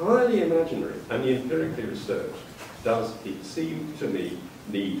entirely imaginary and the empirically researched does, it seem to me,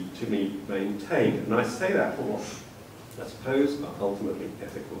 need to be maintained. And I say that for what I suppose are ultimately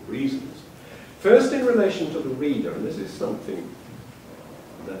ethical reasons. First, in relation to the reader, and this is something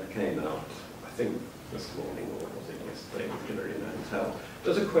that came out, I think, this morning, or was it yesterday, with Hilary Mantel,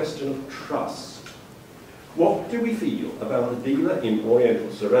 there's a question of trust. What do we feel about a dealer in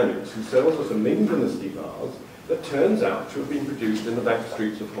Oriental ceramics who sells us a Ming Dynasty vase that turns out to have been produced in the back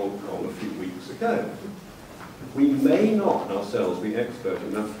streets of Hong Kong a few weeks ago? We may not ourselves be expert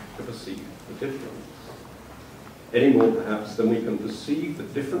enough to perceive the difference, any more perhaps than we can perceive the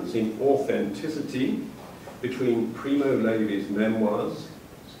difference in authenticity between Primo Levi's memoirs,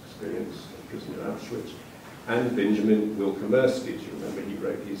 his experience of prisoner at Auschwitz, and Benjamin Wilkomersky's. You remember he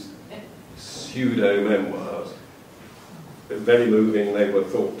wrote his pseudo-memoirs. Very moving they were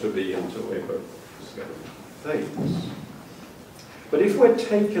thought to be until they were discovered fakes. But if we're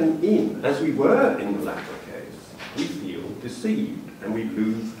taken in, as we were in the latter case, we feel deceived and we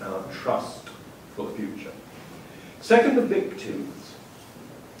lose our trust for the future. Second, the victims.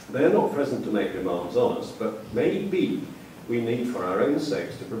 They're not present to make demands on us, but maybe we need for our own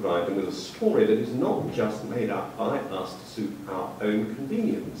sakes to provide them with a story that is not just made up by us to suit our own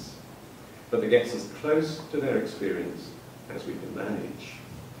convenience, but that gets as close to their experience as we can manage.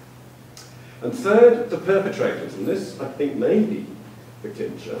 And third, the perpetrators, and this I think may be the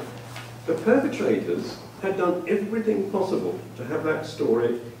clincher. The perpetrators had done everything possible to have that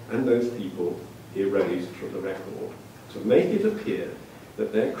story and those people erased from the record, to make it appear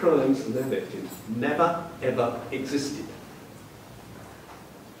that their crimes and their victims never, ever existed.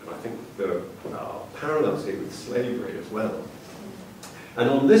 And I think there are parallels here with slavery as well. And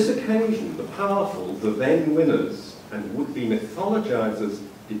on this occasion, the powerful, the then winners, and would-be mythologizers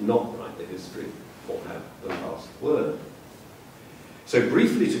did not write the history or have the last word. So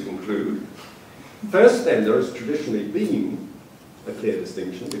briefly to conclude, first then, there has traditionally been a clear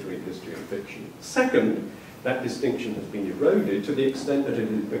distinction between history and fiction. Second, that distinction has been eroded to the extent that it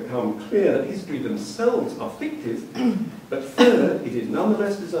has become clear that history themselves are fictive, but third, it is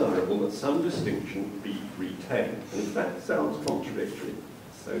nonetheless desirable that some distinction be retained. And if that sounds contradictory,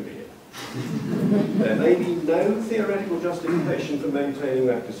 so be it. There may be no theoretical justification for maintaining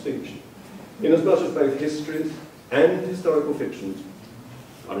that distinction, inasmuch as both histories and historical fictions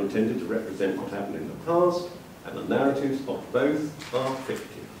are intended to represent what happened in the past, and the narratives of both are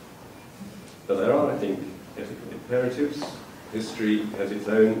fictive. But there are, I think, ethical imperatives. History has its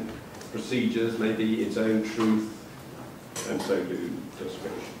own procedures, maybe its own truth, and so do does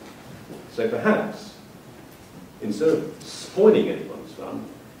fiction. So perhaps, instead of spoiling anyone's fun,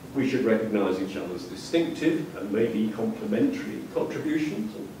 we should recognise each other's distinctive and maybe complementary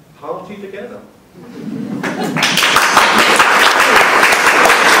contributions and party together.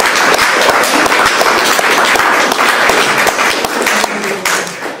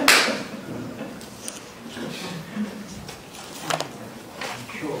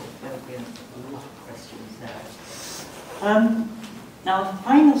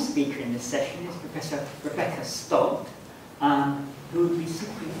 speaker in this session is Professor Rebecca Stott, who will be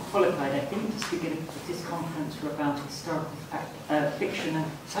super qualified, I think, to speak at this conference about historical fact, fiction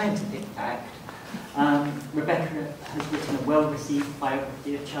and scientific fact. Rebecca has written a well-received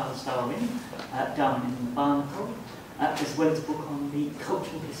biography of Charles Darwin, Darwin and the Barnacle, as well as a book on the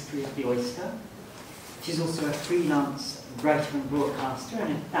cultural history of the oyster. She's also a freelance writer and broadcaster,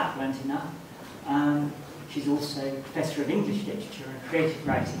 and if that weren't enough, she's also Professor of English Literature and Creative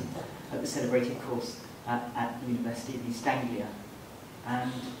Writing at the celebrated course at the University of East Anglia.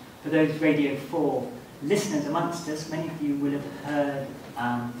 And for those Radio 4 listeners amongst us, many of you will have heard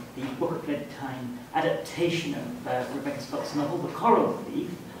the Book of Bedtime adaptation of Rebecca Stott's novel, The Coral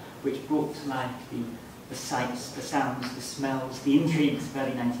Thief, which brought to life the sights, the sounds, the smells, the intrigues of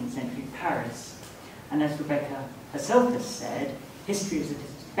early 19th century Paris. And as Rebecca herself has said, history is at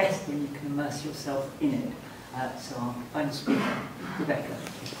its best when you can immerse yourself in it. So our final speaker, Rebecca.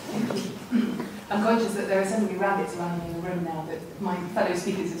 Thank you. I'm conscious that there are so many rabbits running in the room now that my fellow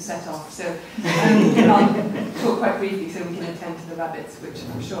speakers have set off, so I'll talk quite briefly so we can attend to the rabbits, which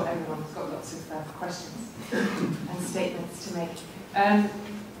I'm sure everyone's got lots of questions and statements to make.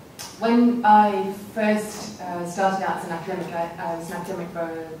 When I first started out as an academic, I was an academic for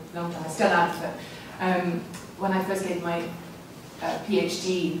a long time, I still am, but when I first gave my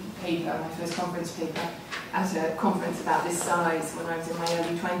PhD paper, my first conference paper, at a conference about this size when I was in my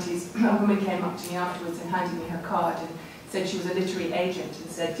early 20s, a woman came up to me afterwards and handed me her card and said she was a literary agent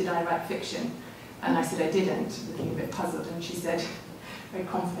and said, did I write fiction? And I said I didn't, looking a bit puzzled, and she said, very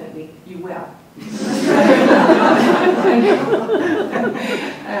confidently, you will.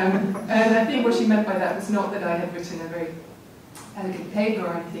 And I think what she meant by that was not that I had written a very elegant paper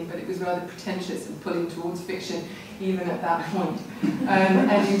or anything, but it was rather pretentious and pulling towards fiction even at that point.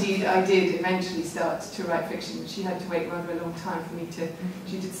 And indeed I did eventually start to write fiction. She had to wait rather a long time for me to,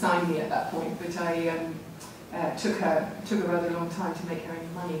 she did sign me at that point, but I took a rather long time to make her any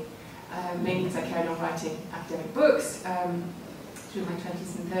money, mainly because I carried on writing academic books through my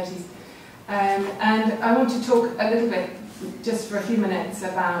 20s and 30s. And I want to talk a little bit, just for a few minutes,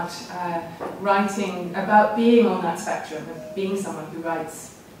 about writing, about being on that spectrum, of being someone who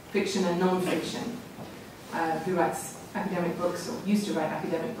writes fiction and non-fiction, who writes academic books, or used to write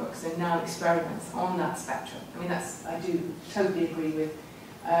academic books, and now experiments on that spectrum. I mean, I do totally agree with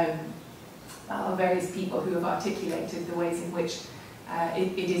various people who have articulated the ways in which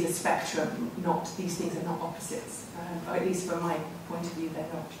it is a spectrum, these things are not opposites, or at least from my point of view, they're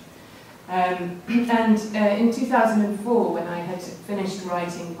not. And in 2004, when I had finished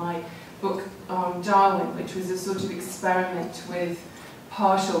writing my book on Darwin, which was a sort of experiment with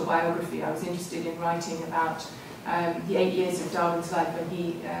partial biography, I was interested in writing about the 8 years of Darwin's life when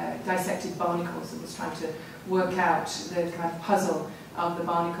he dissected barnacles and was trying to work out the kind of puzzle of the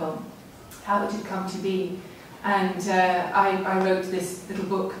barnacle, how it had come to be. And I wrote this little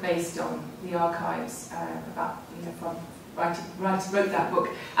book based on the archives about, wrote that book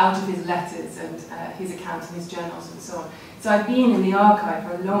out of his letters and his account in his journals and so on. So I've been in the archive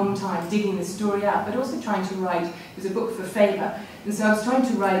for a long time, digging the story out, but also trying to write. It was a book for Faber, and so I was trying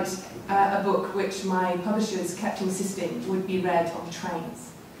to write a book which my publishers kept insisting would be read on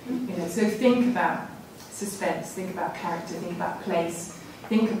trains. So think about suspense, think about character, think about place,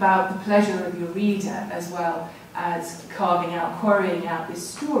 think about the pleasure of your reader as well as quarrying out this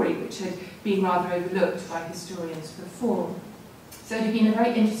story which had been rather overlooked by historians before. So it had been a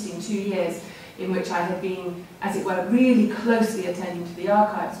very interesting 2 years in which I had been, as it were, really closely attending to the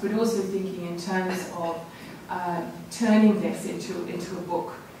archives, but also thinking in terms of turning this into a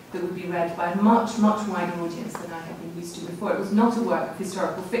book that would be read by a much, much wider audience than I had been used to before. It was not a work of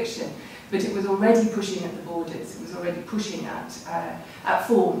historical fiction, but it was already pushing at the borders, it was already pushing at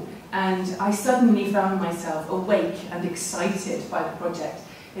form. And I suddenly found myself awake and excited by the project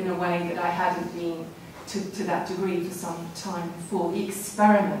in a way that I hadn't been to that degree for some time before. The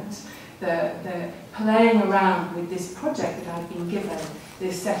experiment, the playing around with this project that I'd been given,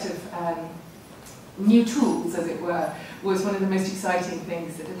 this set of new tools, as it were, was one of the most exciting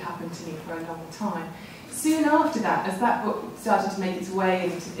things that had happened to me for a long time. Soon after that, as that book started to make its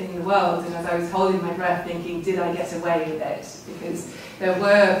way in the world, and as I was holding my breath thinking, did I get away with it? Because there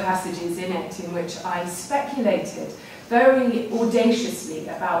were passages in it in which I speculated very audaciously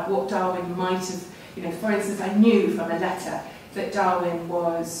about what Darwin might have, for instance, I knew from a letter that Darwin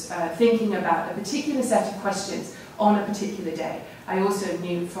was thinking about a particular set of questions on a particular day. I also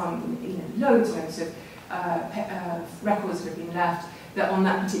knew from loads of records that had been left that on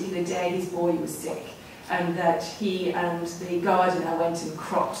that particular day his boy was sick, and that he and the gardener went and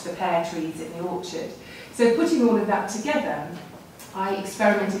cropped the pear trees in the orchard. So putting all of that together, I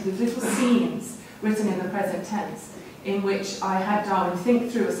experimented with little scenes written in the present tense, in which I had Darwin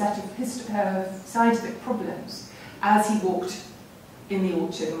think through a set of scientific problems as he walked in the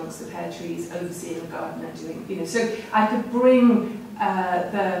orchard amongst the pear trees, overseeing the gardener, doing, so I could bring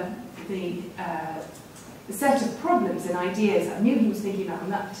the set of problems and ideas I knew he was thinking about on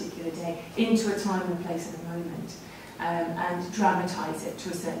that particular day into a time and place and a moment, and dramatise it to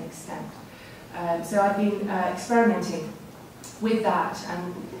a certain extent. So I've been experimenting with that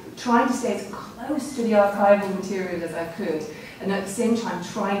and trying to stay as close to the archival material as I could, and at the same time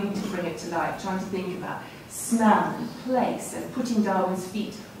trying to bring it to life, trying to think about smell and place and putting Darwin's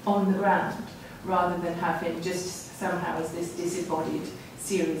feet on the ground rather than have him just somehow as this disembodied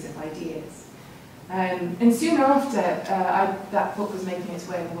series of ideas. And soon after that book was making its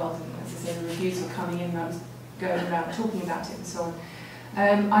way in the world, and as I say, the reviews were coming in and I was going around talking about it and so on,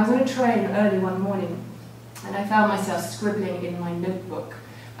 I was on a train early one morning and I found myself scribbling in my notebook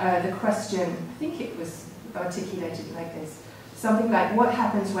the question, I think it was articulated like this, something like, what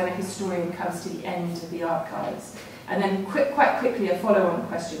happens when a historian comes to the end of the archives? And then quite quickly a follow-on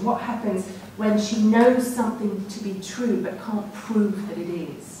question, what happens when she knows something to be true but can't prove that it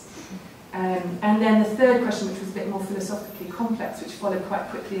is? And then the third question, which was a bit more philosophically complex, which followed quite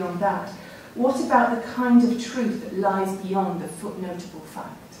quickly on that, what about the kind of truth that lies beyond the footnotable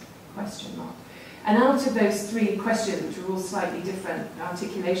fact? Question mark. And out of those three questions, which were all slightly different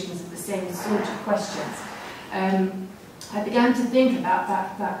articulations of the same sort of questions, I began to think about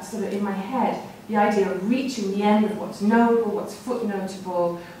that sort of in my head, the idea of reaching the end of what's knowable, what's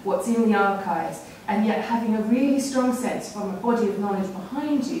footnotable, what's in the archives, and yet having a really strong sense from a body of knowledge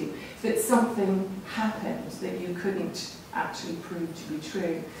behind you that something happened that you couldn't actually prove to be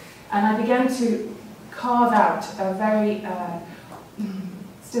true. And I began to carve out a very,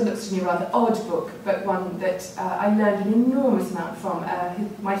 still looks to me rather odd book, but one that I learned an enormous amount from,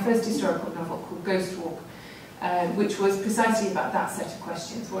 my first historical novel called Ghost Walk, which was precisely about that set of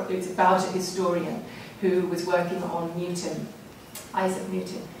questions. It's about a historian who was working on Newton, Isaac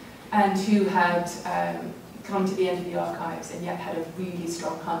Newton, and who had come to the end of the archives and yet had a really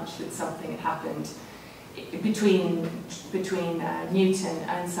strong hunch that something had happened between Newton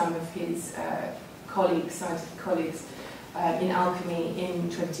and some of his colleagues, scientific colleagues, in alchemy in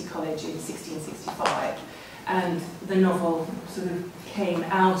Trinity College in 1665. And the novel sort of came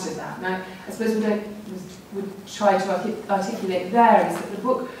out of that. Now, I suppose what I would try to articulate there is that the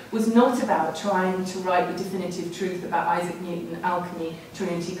book was not about trying to write the definitive truth about Isaac Newton, alchemy,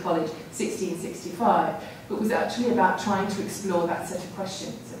 Trinity College, 1665, but was actually about trying to explore that set of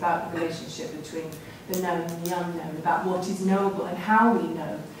questions about the relationship between the known and the unknown, about what is knowable and how we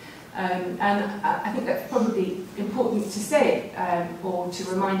know. And I think that's probably important to say, or to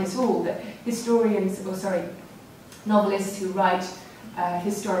remind us all, that novelists who write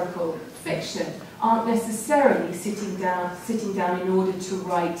historical fiction aren't necessarily sitting down in order to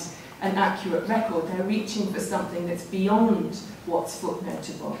write an accurate record. They're reaching for something that's beyond what's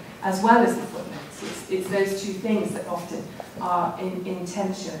footnotable, as well as the footnotes. It's those two things that often are in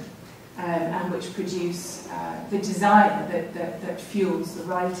tension, and which produce the desire that fuels the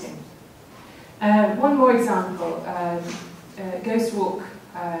writing. One more example, Ghost Walk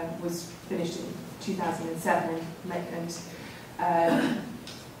was finished in 2007, and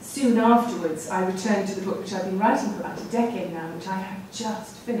soon afterwards I returned to the book which I've been writing for about a decade now, which I have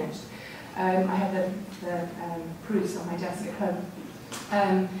just finished. I have the proofs on my desk at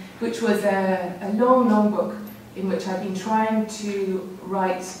home, which was a long book in which I've been trying to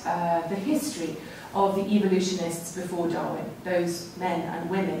write the history of the evolutionists before Darwin, those men and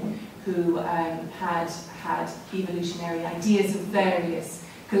women who had evolutionary ideas of various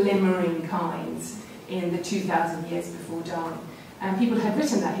glimmering kinds in the 2,000 years before Darwin. And people had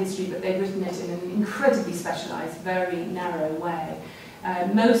written that history, but they'd written it in an incredibly specialised, very narrow way,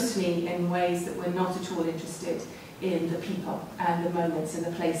 mostly in ways that were not at all interested in the people and the moments and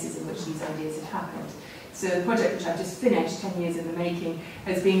the places in which these ideas had happened. So the project which I've just finished, 10 years in the making,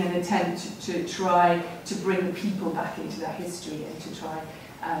 has been an attempt to try to bring the people back into that history and to try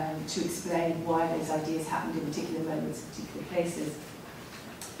to explain why those ideas happened in particular moments, particular places.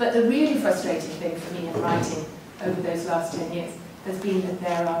 But the really frustrating thing for me in writing over those last 10 years has been that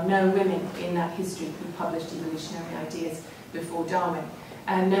there are no women in that history who published evolutionary ideas before Darwin.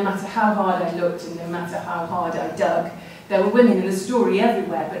 And no matter how hard I looked and no matter how hard I dug, there were women in the story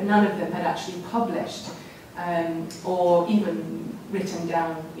everywhere, but none of them had actually published or even written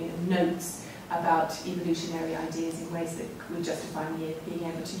down notes about evolutionary ideas in ways that would justify me being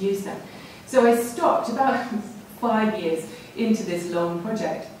able to use them. So I stopped about 5 years into this long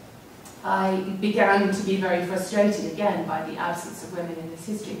project I began to be very frustrated again by the absence of women in this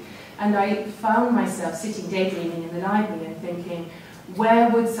history. And I found myself sitting daydreaming in the library and thinking, where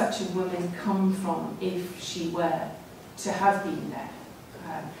would such a woman come from if she were to have been there?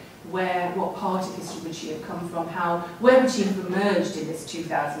 What part of history would she have come from? Where would she have emerged in this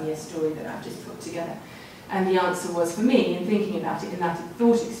 2,000-year story that I've just put together? And the answer was, for me, in thinking about it in that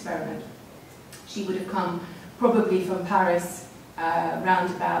thought experiment, she would have come probably from Paris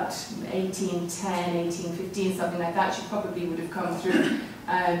around about 1810, 1815, something like that. She probably would have come through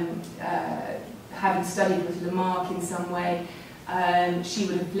having studied with Lamarck in some way. She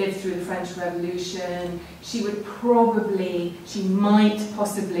would have lived through the French Revolution. She might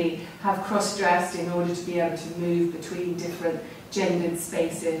possibly have cross-dressed in order to be able to move between different gendered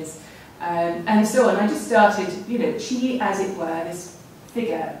spaces, and so on. I just started, she, as it were, this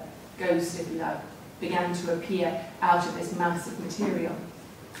figure, ghost, if you like, began to appear out of this mass of material.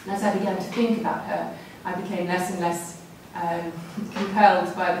 And as I began to think about her, I became less and less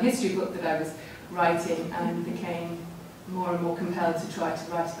compelled by the history book that I was writing, and became more and more compelled to try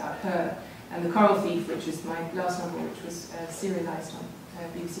to write about her. And The Coral Thief, which was my last novel, which was serialised on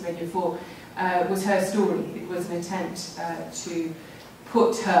BBC Radio 4, was her story. It was an attempt to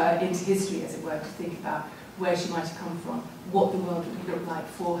put her into history, as it were, to think about where she might have come from, what the world would look like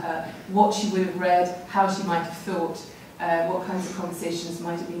for her, what she would have read, how she might have thought, what kinds of conversations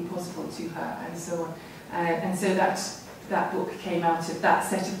might have been possible to her, and so on. And so that book came out of that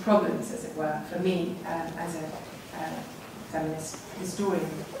set of problems, as it were, for me as a feminist historian.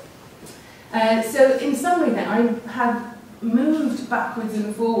 So in summary then, I have moved backwards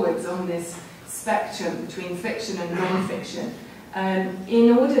and forwards on this spectrum between fiction and non-fiction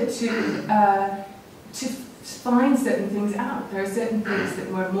in order to find certain things out. There are certain things that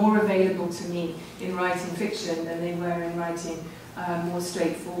were more available to me in writing fiction than they were in writing more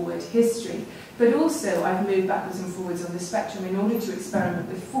straightforward history. But also I've moved backwards and forwards on the spectrum in order to experiment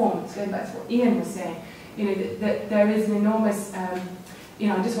with forms. Going back to what Ian was saying, that there is an enormous, I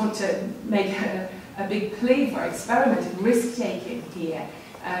just want to make a big plea for experiment and risk-taking here.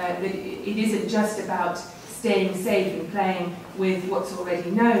 That it isn't just about staying safe and playing with what's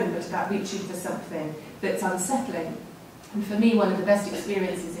already known, but about reaching for something that's unsettling. And for me, one of the best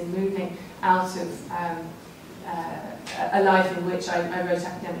experiences in moving out of a life in which I wrote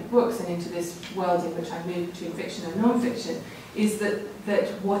academic books and into this world in which I moved between fiction and non-fiction is that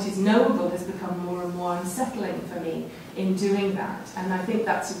what is knowable has become more and more unsettling for me in doing that. And I think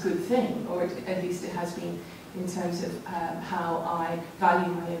that's a good thing, or at least it has been in terms of how I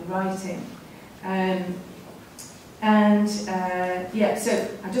value my own writing. So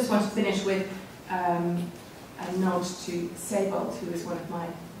I just want to finish with a nod to Sebald, who is one of my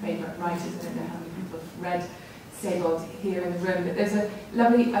favourite writers. I don't know how many people have read Sebald here in the room, but there's a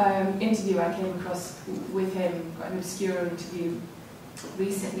lovely interview I came across with him, quite an obscure interview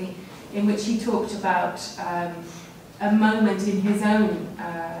recently, in which he talked about a moment in his own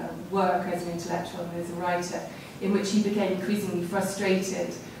work as an intellectual and as a writer, in which he became increasingly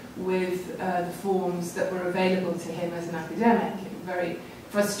frustrated with the forms that were available to him as an academic, very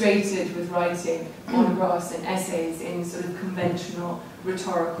frustrated with writing monographs and essays in sort of conventional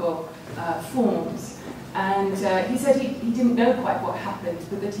rhetorical forms. And he said he didn't know quite what happened,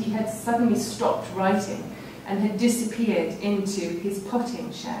 but that he had suddenly stopped writing and had disappeared into his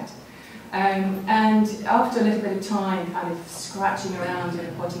potting shed. And after a little bit of time kind of scratching around in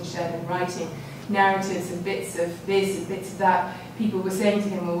a potting shed and writing narratives and bits of this and bits of that, people were saying to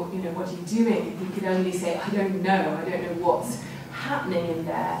him, well, what are you doing? And he could only say, I don't know what's happening in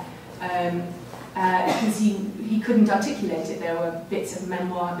there. Because he couldn't articulate it. There were bits of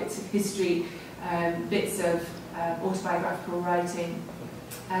memoir, bits of history, bits of autobiographical writing,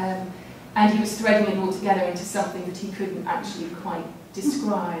 and he was threading it all together into something that he couldn't actually quite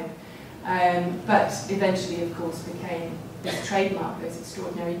describe, but eventually, of course, became this trademark, those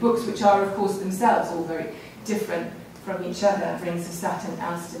extraordinary books, which are, of course, themselves all very different from each other, Rings of Saturn,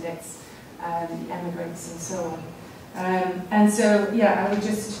 Austerlitz, Emigrants, and so on. And so, yeah, I would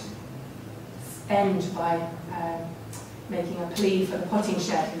just end by making a plea for the potting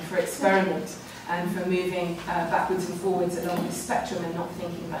shed and for experiment and for moving backwards and forwards along the spectrum and not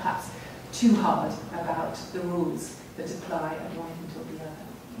thinking perhaps too hard about the rules that apply at one end or the other.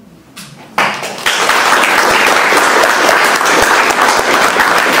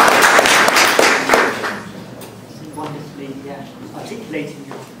 Wonderfully articulating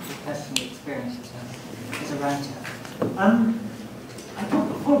your personal experience as a writer. I thought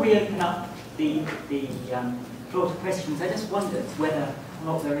before we open up the floor to questions, I just wondered whether or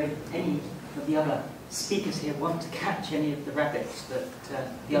not there are any of the other speakers here want to catch any of the rabbits that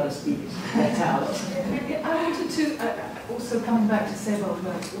the other speakers let out. I wanted to, also coming back to say, well,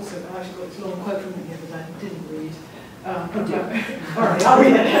 also, I actually got this long quote from him here that I didn't read. All right, I'll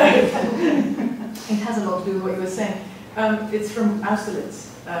read it. It has a lot to do with what you were saying. It's from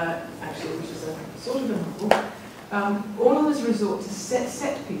Austerlitz, actually, which is a sort of a novel. All of us resort to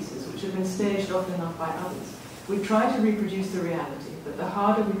set pieces which have been staged often enough by others. We try to reproduce the reality, but the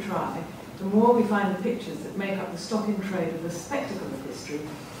harder we try, the more we find the pictures that make up the stock in trade of the spectacle of history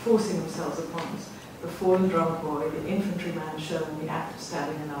forcing themselves upon us. The fallen drummer boy, the infantryman shown in the act of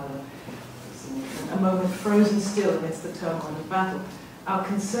stabbing another, a moment frozen still amidst the turmoil of battle. Our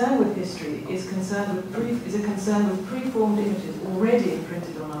concern with history is a concern with preformed images already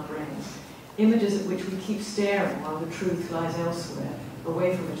imprinted on our brains, images at which we keep staring while the truth lies elsewhere,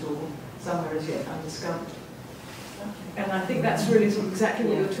 away from it all, somewhere as yet undiscovered. And I think that's really sort of exactly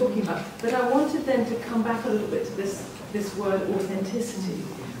what you're talking about. But I wanted then to come back a little bit to this word authenticity,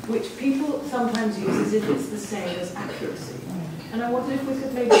 which people sometimes use as if it's the same as accuracy. And I wondered if we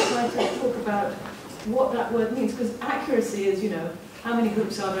could maybe try to talk about what that word means, because accuracy is, you know, how many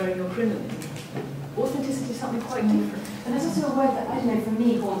hoops are there in your crinoline? Authenticity is something quite different. And there's also a word that, I don't know, for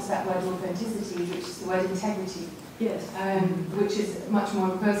me haunts that word authenticity, which is the word integrity. Yes. Which is much more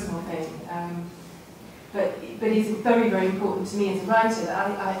of a personal thing. But it's very, very important to me as a writer.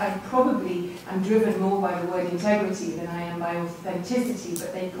 I probably am driven more by the word integrity than I am by authenticity,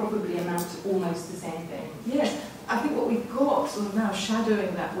 but they probably amount to almost the same thing. Yes, I think what we've got sort of now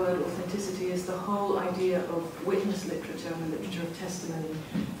shadowing that word authenticity is the whole idea of witness literature and the literature of testimony.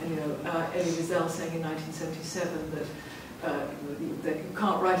 And you know, Elie Wiesel saying in 1977 that you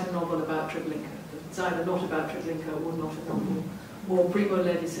can't write a novel about Treblinka. It's either not about Treblinka or not a novel. Or Primo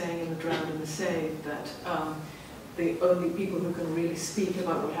Levi saying in The Drowned and the Saved that the only people who can really speak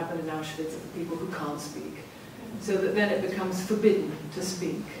about what happened in Auschwitz are the people who can't speak. So that then it becomes forbidden to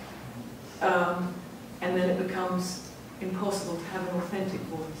speak. And then it becomes impossible to have an authentic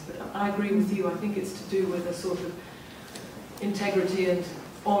voice. But I agree with you, I think it's to do with a sort of integrity and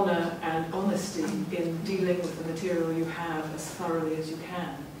honour and honesty in dealing with the material you have as thoroughly as you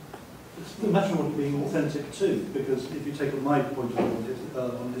can. It's a matter of being authentic too, because if you take my point of view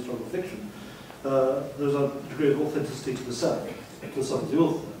on historical fiction, there's a degree of authenticity to the self, the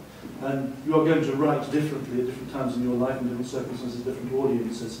author. And you are going to write differently at different times in your life, in different circumstances, different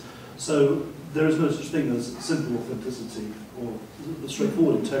audiences. So there is no such thing as simple authenticity or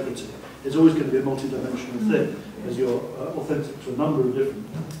straightforward integrity. It's always going to be a multi-dimensional thing, as you're authentic to a number of different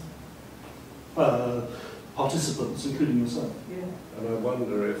participants, including yourself. Yeah. And I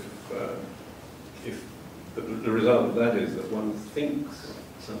wonder if the result of that is that one thinks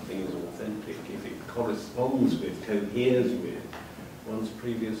something is authentic if it corresponds with, coheres with one's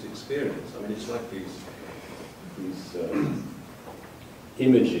previous experience. I mean, it's like these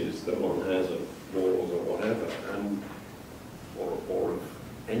images that one has of wars or whatever, and or of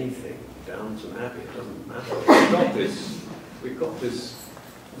anything, Downton Abbey, it doesn't matter. We've got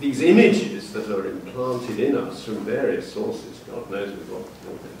these images that are implanted in us from various sources, God knows with what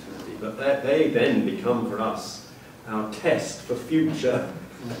authenticity, but they then become for us our test for future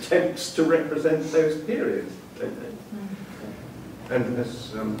attempts to represent those periods, don't they? And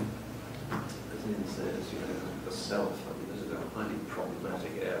as Ian says, you know, the self, I mean, this is a highly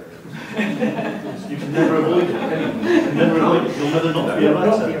problematic area. You can never avoid it, can you? You can never avoid it. You'll never not be a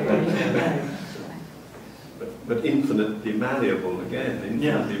writer. But infinitely malleable again,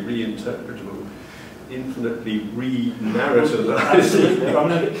 infinitely reinterpretable, infinitely re-narrative. Absolutely. I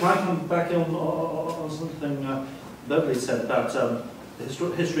mean, can I come back on something Beverley said about the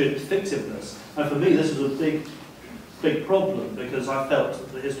history of fictiveness? And for me, this is a big problem, because I felt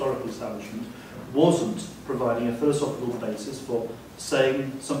that the historical establishment wasn't providing a philosophical basis for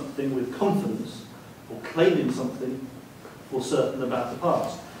saying something with confidence or claiming something for certain about the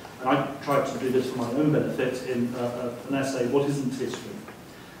past. And I tried to do this for my own benefit in an essay, What Isn't History?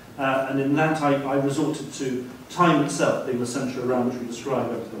 And in that I resorted to time itself being the centre around which we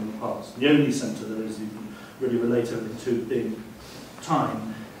describe everything in the past. The only centre there is you can really relate everything to being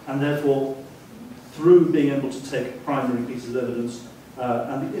time. And therefore, through being able to take primary pieces of evidence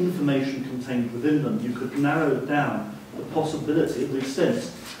and the information contained within them, you could narrow down the possibility of the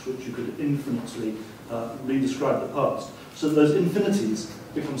extent to which you could infinitely re-describe the past. So those infinities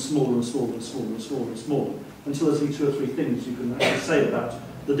become smaller and smaller and smaller and smaller and smaller, until there's only 2 or 3 things you can actually say about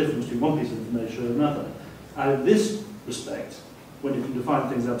the difference between one piece of information and another. And in this respect, when you can define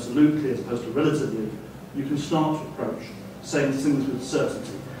things absolutely as opposed to relatively, you can start to approach saying things with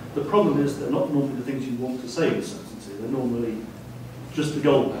certainty. The problem is they're not normally the things you want to say with certainty. They're normally just the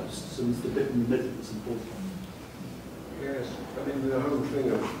goalposts, and it's the bit in the middle that's important. Yes, I mean the whole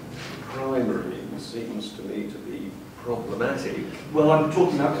thing of primary seems to me to be problematic. Well, I'm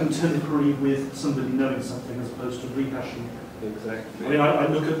talking about contemporary with somebody knowing something as opposed to rehashing. Exactly. I mean, I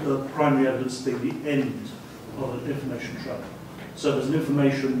look at the primary evidence being the end of an information trail. So there's an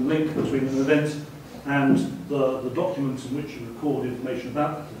information link between an event and the document in which you record information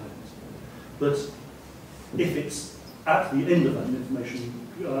about that event. But if it's at the end of that information,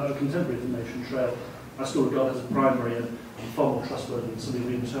 contemporary information trail, I still regard it as a primary and far more trustworthy than somebody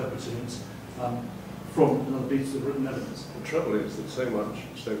reinterpreting it from another piece of written evidence. The trouble is that so much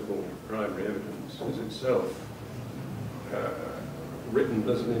so-called primary evidence is itself written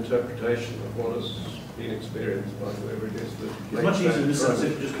as an interpretation of what has been experienced by whoever it is that... It's much easier in this sense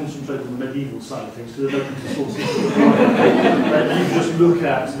if you just concentrate on the medieval side of things, because there are no sources. You can just look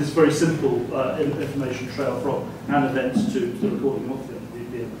at this very simple information trail from an event to the recording of the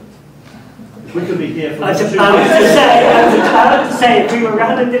event. We could be here for I was about to say, if we were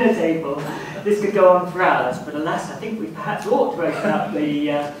around a dinner table, this could go on for hours, but alas, I think we perhaps ought to open up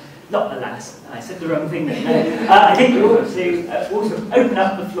the... not alas, I said the wrong thing then. I think we ought to also open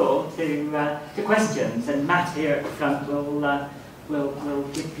up the floor to questions, and Matt here at the front will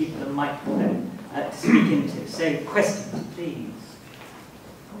give people a microphone to speak into. So, questions, please.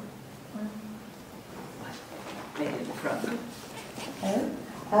 Lady at the front. Hello.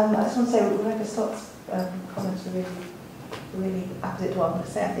 I just want to say, Rebecca Stott's comments were really opposite to what I'm going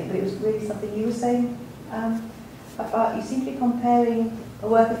to say, I think, but it was really something you were saying about, you seem to be comparing a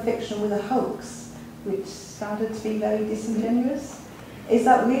work of fiction with a hoax, which sounded to be very disingenuous. Is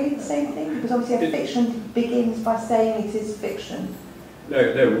that really the same thing? Because obviously a fiction begins by saying it is fiction. No,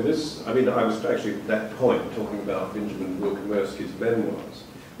 well this, I mean, I was actually at that point talking about Benjamin Wilkomersky's memoirs,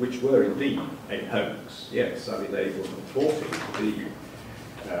 which were indeed a hoax. Yes, I mean, they were purporting to be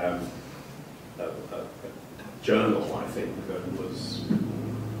a journal, I think, that was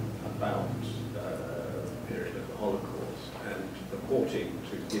about the period of the Holocaust and purporting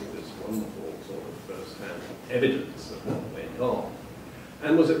to give this wonderful sort of first-hand evidence of what went on,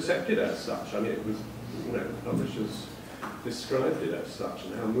 and was accepted as such. I mean, it was, you know, publishers described it as such,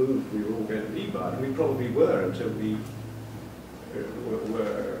 and how moved we were all going to be by it. And we probably were until we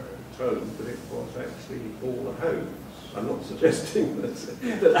were told that it was actually all a hoax. I'm not suggesting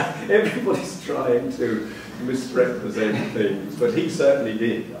that everybody's trying to misrepresent things, but he certainly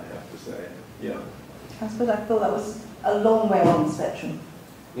did, I have to say. Yeah. I suppose I thought that was a long way along the spectrum.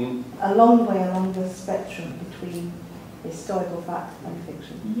 Mm. A long way along the spectrum between historical fact and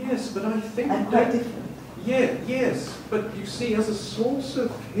fiction. Yes, but I think... And quite different. Yeah, yes, but you see, as a source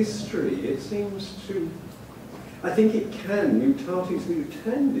of history, it seems to... I think it can, mutatis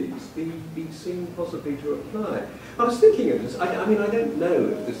mutandis, be seen possibly to apply. I was thinking of this, I mean, I don't know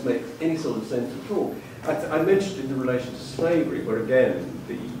if this makes any sort of sense at all. I mentioned in the relation to slavery, where again,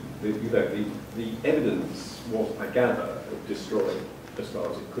 the evidence was, I gather, destroyed as far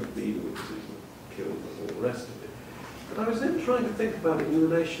as it could be, the witnesses were killed and all the rest of it. But I was then trying to think about it in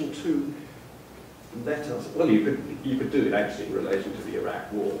relation to letters. Well, you could do it actually in relation to the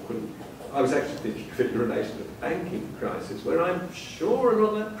Iraq War, couldn't you? I was actually thinking of it in relation to the banking crisis, where I'm sure a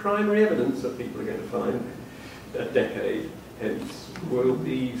lot of that primary evidence that people are going to find a decade hence will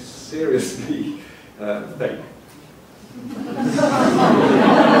be seriously fake.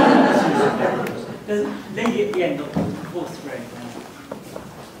 The lady at the end of the fourth row.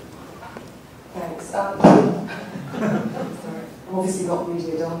 Thanks. Sorry, I'm obviously not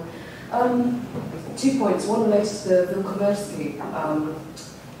media done. 2 points. One relates to the Wilkomersky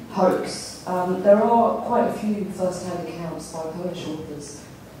hoax. There are quite a few first-hand accounts by Polish authors.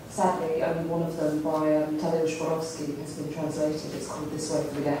 Sadly, only one of them by Tadeusz Borowski has been translated. It's called This Way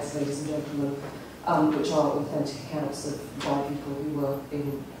for the Gas, Ladies and Gentlemen, which are authentic accounts by people who were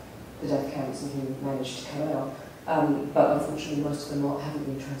in the death camps and who managed to come out. But unfortunately, most of them haven't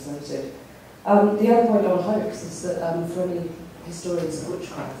been translated. The other point on hoax is that for any historians of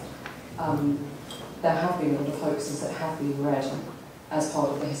witchcraft, there have been a lot of hoaxes that have been read as part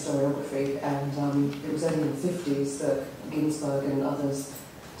of the historiography, and it was only in the 50s that Ginsberg and others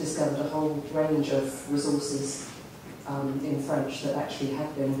discovered a whole range of resources in French that actually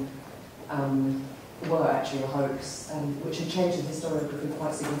had been, were actually a hoax, which had changed the historiography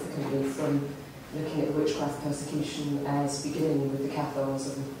quite significantly from looking at the witchcraft persecution as beginning with the Cathars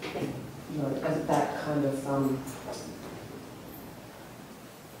and, you know, as that kind of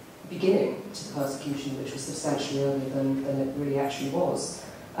beginning to the persecution, which was substantially earlier than it really actually was.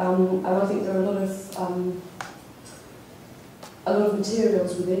 And I think there are a lot of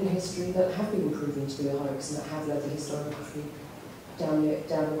materials within history that have been proven to be a hoax and that have led the historiography down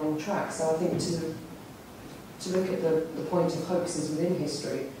the wrong track. So I think to look at the point of hoaxes within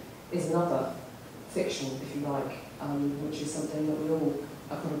history is another fiction, if you like, which is something that we all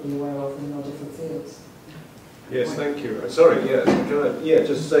are probably aware of in our different fields. Yes, thank you. Sorry, yeah, can I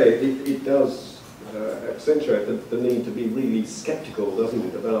just say it does accentuate the need to be really sceptical, doesn't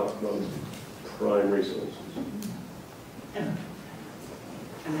it, about one's primary sources. And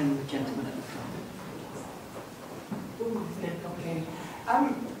then the gentleman at the front.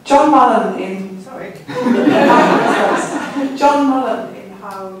 John Mullen in John Mullen in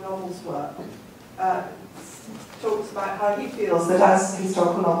How Novels Work talks about how he feels that as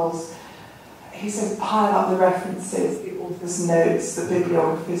historical novels, he says pile up the references, the author's notes, the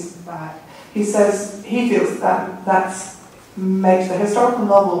bibliographies at the back. He says he feels that makes the historical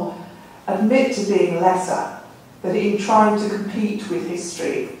novel admit to being lesser, that in trying to compete with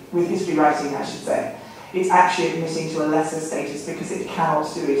history writing, I should say, it's actually admitting to a lesser status because it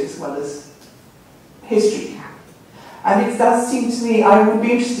cannot do it as well as history can. And it does seem to me, I would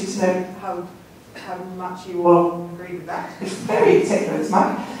be interested to know how much you all agree with that. It's very technical, it's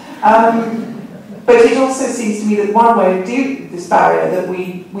Mike. But it also seems to me that one way to deal with this barrier, that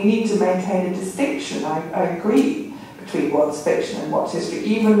we need to maintain a distinction, I agree, between what's fiction and what's history,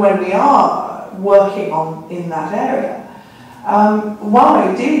 even when we are working in that area. One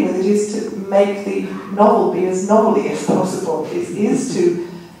way of dealing with it is to make the novel be as novelly as possible, is to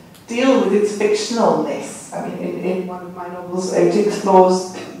deal with its fictionalness. I mean, in one of my novels, it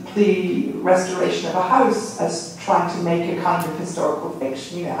explores the restoration of a house as trying to make a kind of historical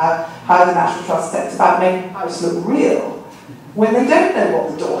fiction, you know, how the National Trust sets about making a house look real, when they don't know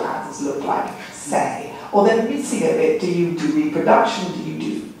what the door handles look like, say, or they're missing a bit. Do you do reproduction? Do you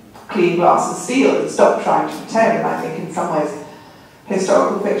do clean glass and steel and stop trying to pretend? And I think in some ways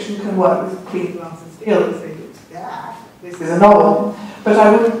historical fiction can work with clean glass and steel and think, yeah, this is a novel. But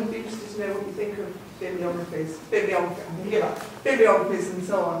I would be interested to know what you think of bibliographies and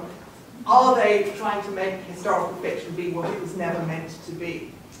so on. Are they trying to make historical fiction be what it was never meant to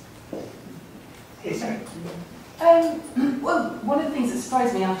be? History. Well, one of the things that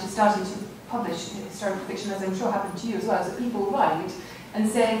surprised me after starting to publish historical fiction, as I'm sure happened to you as well, is that people write and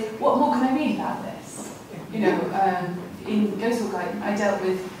say, what more can I read about this? You know, in Ghost Walk I dealt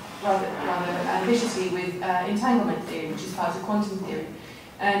with rather ambitiously with entanglement theory, which is part of quantum theory.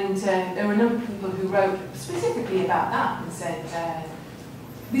 And there were a number of people who wrote specifically about that and said,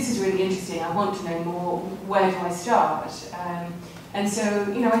 this is really interesting, I want to know more, where do I start? And so,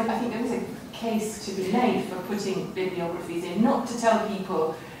 you know, I think there is a case to be made for putting bibliographies in, not to tell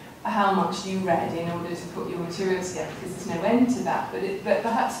people how much you read in order to put your materials together, because there's no end to that, but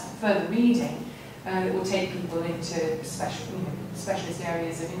perhaps further reading that will take people into specialist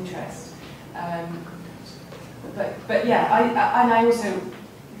areas of interest. But yeah, I also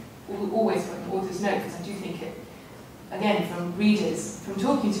always put an author's note, because I do think it, again, from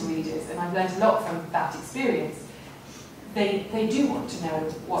talking to readers, and I've learned a lot from that experience, they do want to know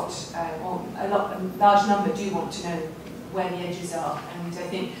what, or a large number do want to know where the edges are, and I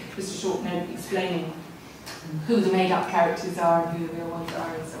think just a short note explaining who the made-up characters are and who the real ones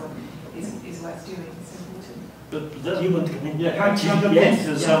are and so on is worth doing. It's important. But that, you want to come in? Yeah, can I jump in?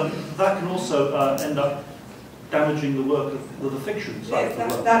 Because that can also end up damaging the work of the fiction side of the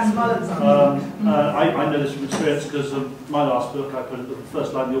work. That's Mullen's argument. I know this from experience because of my last book. I put it, the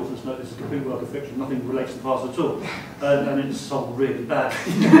first line of the author's note is a complete work of fiction, nothing relates to the past at all, and it's sold really bad.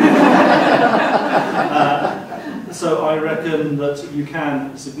 So I reckon that you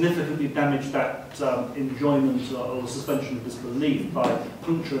can significantly damage that enjoyment or suspension of disbelief by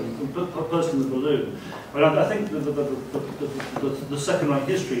puncturing, bursting the balloon. But I think the second-rank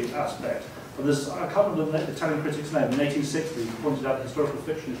history aspect of this, I can't remember the Italian critic's name, in the 1860s, he pointed out that historical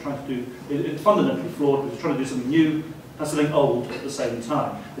fiction is trying to do, it's fundamentally flawed, but it's trying to do something new and something old at the same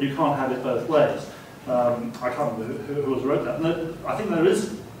time. But you can't have it both ways. I can't remember who wrote that. And I think there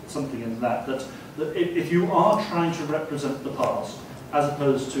is something in that if you are trying to represent the past as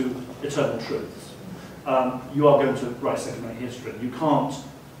opposed to eternal truths, you are going to write second-rate history. You can't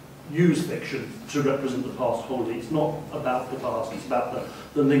use fiction to represent the past wholly. It's not about the past, it's about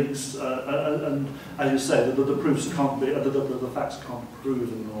the links, and as you say, the proofs can't be, the facts can't be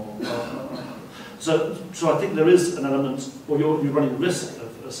proven. So I think there is an element, or you're running the risk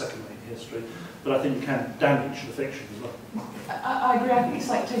of a second-rate history, but I think you can damage the fiction as well. I agree. I think it's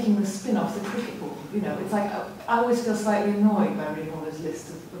like taking the spin off the cricket ball. You know, it's like I always feel slightly annoyed by reading all those lists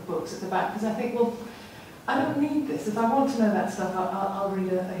of books at the back, because I think, well, I don't need this. If I want to know that stuff, I'll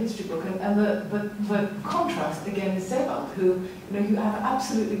read a history book. And the contrast again is Sebald, who you have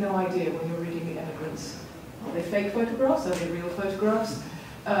absolutely no idea when you're reading The Emigrants Are they fake photographs? Are they real photographs?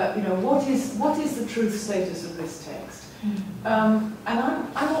 You know, what is the truth status of this text? And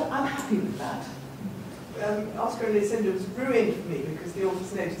I'm happy with that. Oscar and Lucinda was ruined for me because the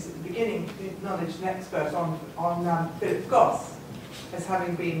author's notice at the beginning acknowledged an expert on Philip Goss as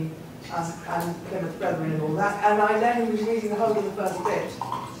having been and Plymouth Brethren and all that, and I then was reading the whole of the first bit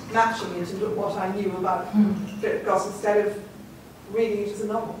naturally to look what I knew about Philip Goss instead of reading it as a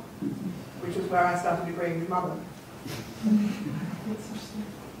novel, which was where I started agreeing with Mother.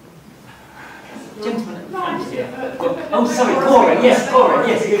 Gentlemen at the front here. Oh, sorry, Cora. Yes, Cora.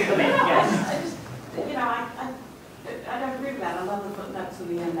 Yes, you come in. Yes. You know, I don't agree with that. I love the footnotes and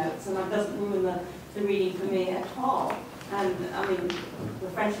the endnotes, and that doesn't ruin the reading for me at all. And I mean, the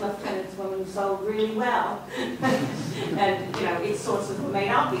French lieutenant's woman sold really well, and you know, it's sort of made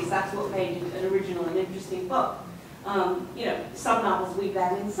obvious. That's what made it an original and interesting book. You know, some novels weave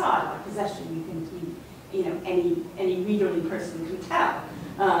that inside, like Possession. You know, any readerly person can tell.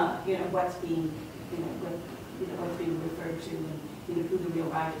 You know what's being, what's being referred to, and who the real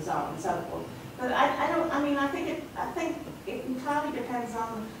writers are, and so forth. But I think it entirely depends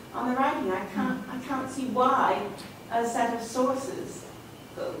on the writing. I can't see why a set of sources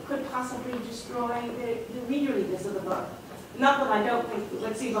could possibly destroy the readerliness of the book. Not that I don't think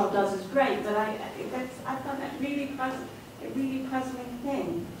what Sebald does is great, but I found that a really puzzling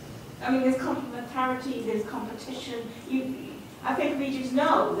thing. I mean, there's complementarity, there's competition. I think readers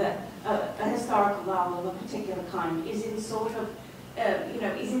know that a historical novel of a particular kind is in sort of,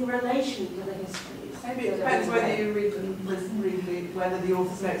 is in relation to the history. Maybe it depends whether you read whether the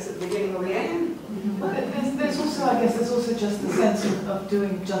author's notes at the beginning or the end. Well, there's also, I guess, there's also just the sense of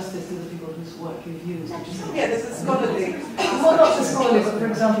doing justice to the people whose work you've used. Yeah, there's a scholarly. Well, not just scholarly, but for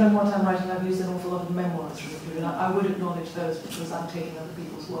example, in what I'm writing, I've used an awful lot of memoirs from the period. I would acknowledge those because I'm taking other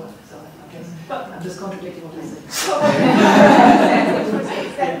people's work. So I guess I'm just contradicting what I said.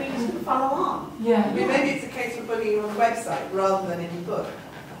 It's that readers can follow on. Yeah. I mean, maybe it's a case of putting it on the website rather than in the book,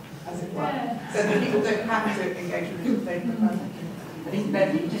 as it were, so that people don't have to engage with it. I think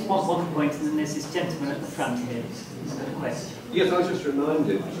Beverley, just one point, and then there's this gentleman at the front here who's got a question. Yes, I was just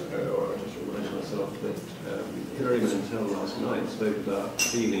reminded, or I just reminded myself that Hilary Mantel last night spoke about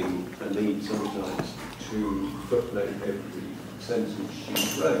feeling a need sometimes to footnote every sentence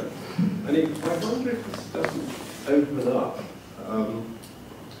she wrote. And I wonder if this doesn't open up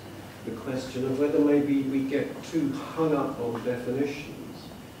the question of whether maybe we get too hung up on definitions.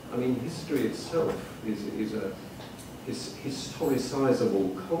 I mean, history itself is a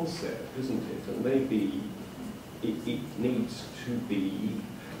historicisable concept, isn't it? And maybe it needs to be,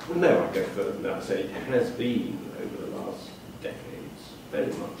 well, no, I go further than that, I say it has been over the last decades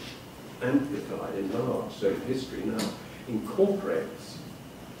very much amplified, enlarged. So history now incorporates,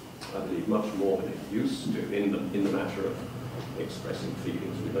 I believe, much more than it used to in the matter of expressing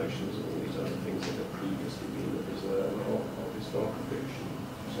feelings and emotions and all these other things that have previously been the reserve of historical fiction.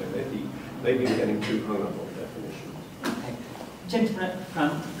 So maybe we're getting too hung up on definitions. Okay. Gentleman at the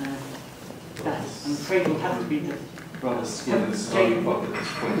front, I'm afraid will have to be the... Rather skinless pocket at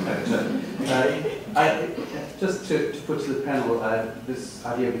this point. Just to put to the panel this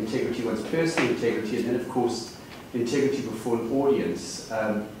idea of integrity, one's personal integrity, and then of course integrity before an audience.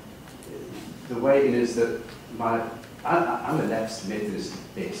 The way it is that I'm a lapsed Methodist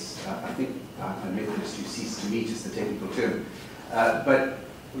at best. I think I'm a Methodist who ceased to meet is the technical term. But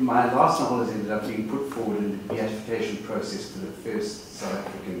my last novel has ended up being put forward in the beatification process for the first South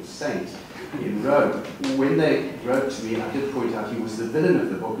African saint in Rome. When they wrote to me, and I did point out he was the villain of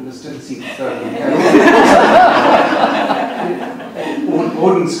the book, and this didn't seem to throw them.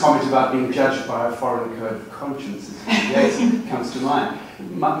 Auden's comment about being judged by a foreign code of conscience comes to mind.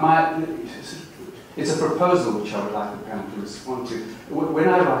 It's a proposal which I would like the panel to respond to. When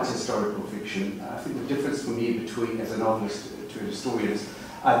I write historical fiction, I think the difference for me between as a novelist to a historian is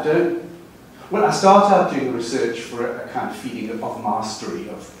I start out doing research for a kind of feeling of mastery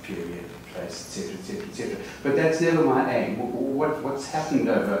of period, place, etc., etc., etc. But that's never my aim. What's happened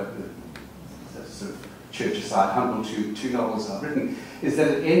over the sort of church-aside, humble two novels I've written, is that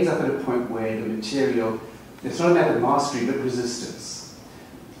it ends up at a point where the material, it's not a matter of mastery, but resistance.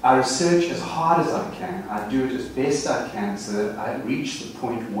 I research as hard as I can. I do it as best I can so that I reach the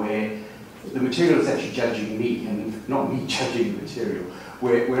point where the material is actually judging me, and not me judging the material,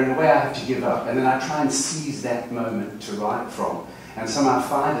 where in a way I have to give up, and then I try and seize that moment to write from. And somehow I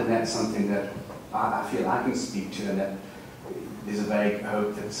find in that something that I feel I can speak to, and that there's a vague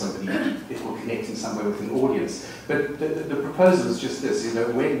hope that it will connect in some way with an audience. But the proposal is just this,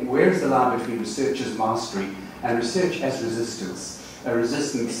 where is the line between research as mastery and research as resistance? A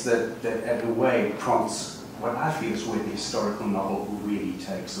resistance that in a way prompts what I feel is where the historical novel really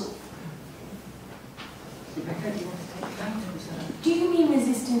takes off. Do you mean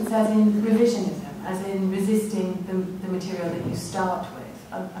resistance as in revisionism, as in resisting the material that you start with?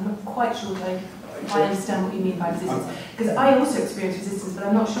 I'm not quite sure that I understand what you mean by resistance, because I also experience resistance, but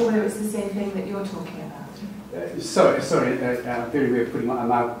I'm not sure whether it's the same thing that you're talking about. Sorry, very way of putting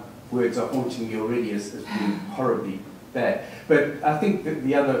my words are haunting me already as being horribly bad. But I think that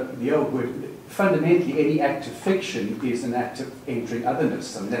the old word, fundamentally, any act of fiction is an act of entering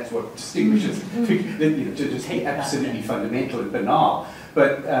otherness. I mean, that's what distinguishes fiction, to just be absolutely fundamental and banal.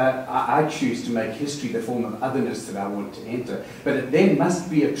 But I choose to make history the form of otherness that I want to enter. But it then must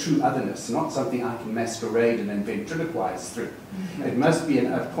be a true otherness, not something I can masquerade and then ventriloquize through. It must be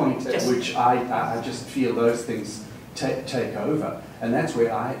a point at which I just feel those things take over. And that's where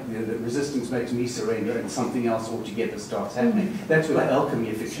the resistance makes me surrender and something else altogether starts happening. That's where the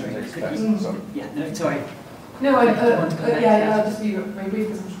alchemy of fiction takes place. Sorry. Yeah, no, sorry. No, I'll just be very brief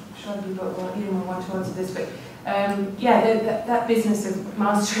because I'm sure people will want to answer this. But that business of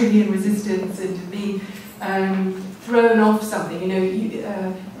mastery and resistance and to be thrown off something,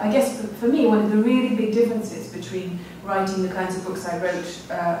 I guess for me, one of the really big differences between writing the kinds of books I wrote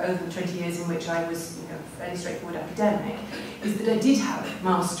over the 20 years in which I was a fairly straightforward academic is that I did have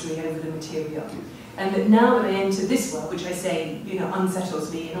mastery over the material. And that now that I enter this world, which I say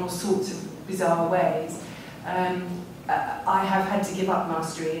unsettles me in all sorts of bizarre ways, I have had to give up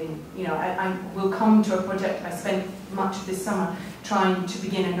mastery, and I will come to a project. I spent much of this summer trying to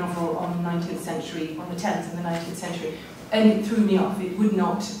begin a novel on the 19th century, on the 10th and the 19th century, and it threw me off. It would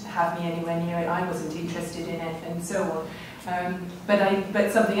not have me anywhere near it. I wasn't interested in it, and so on.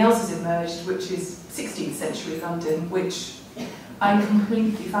 But something else has emerged, which is 16th century London, which I'm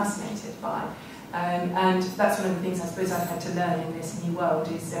completely fascinated by, and that's one of the things I suppose I've had to learn in this new world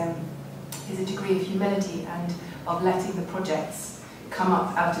is a degree of humility and of letting the projects come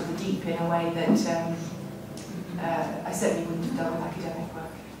up out of the deep in a way that I certainly wouldn't have done with academic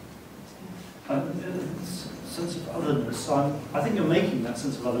work. Sense of otherness, I think you're making that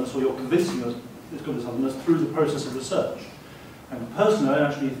sense of otherness, or you're convincing us it's got this otherness through the process of research. And personally, I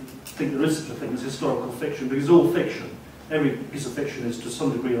actually think there is such a thing as historical fiction, because it's all fiction. Every piece of fiction is to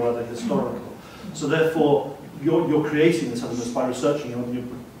some degree or other historical. So therefore, you're creating this otherness by researching it, and you're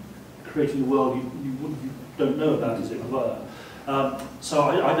creating a world you don't know about, as it were. So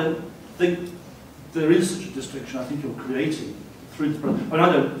I don't think there is such a distinction. I think you're creating through the process. I mean,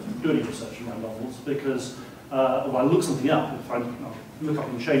 I don't do any research in my novels because I look something up. If I look up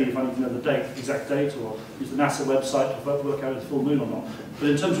in Cheney if I need to know the date, the exact date, or use the NASA website to work out if it's full moon or not. But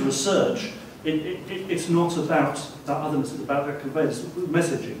in terms of research, it's not about that otherness, it's about that conveyance,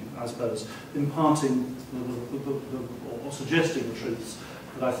 messaging, I suppose, imparting or suggesting the truths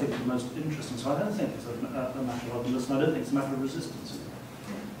that I think are most interesting. So I don't think it's a matter of otherness, and I don't think it's a matter of resistance.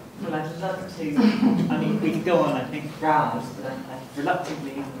 Well, I'd love to, I mean, we could go on, I think, for hours, but I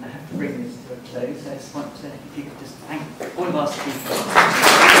reluctantly have to bring this to a close. So I just want to, if you could just thank all of our speakers.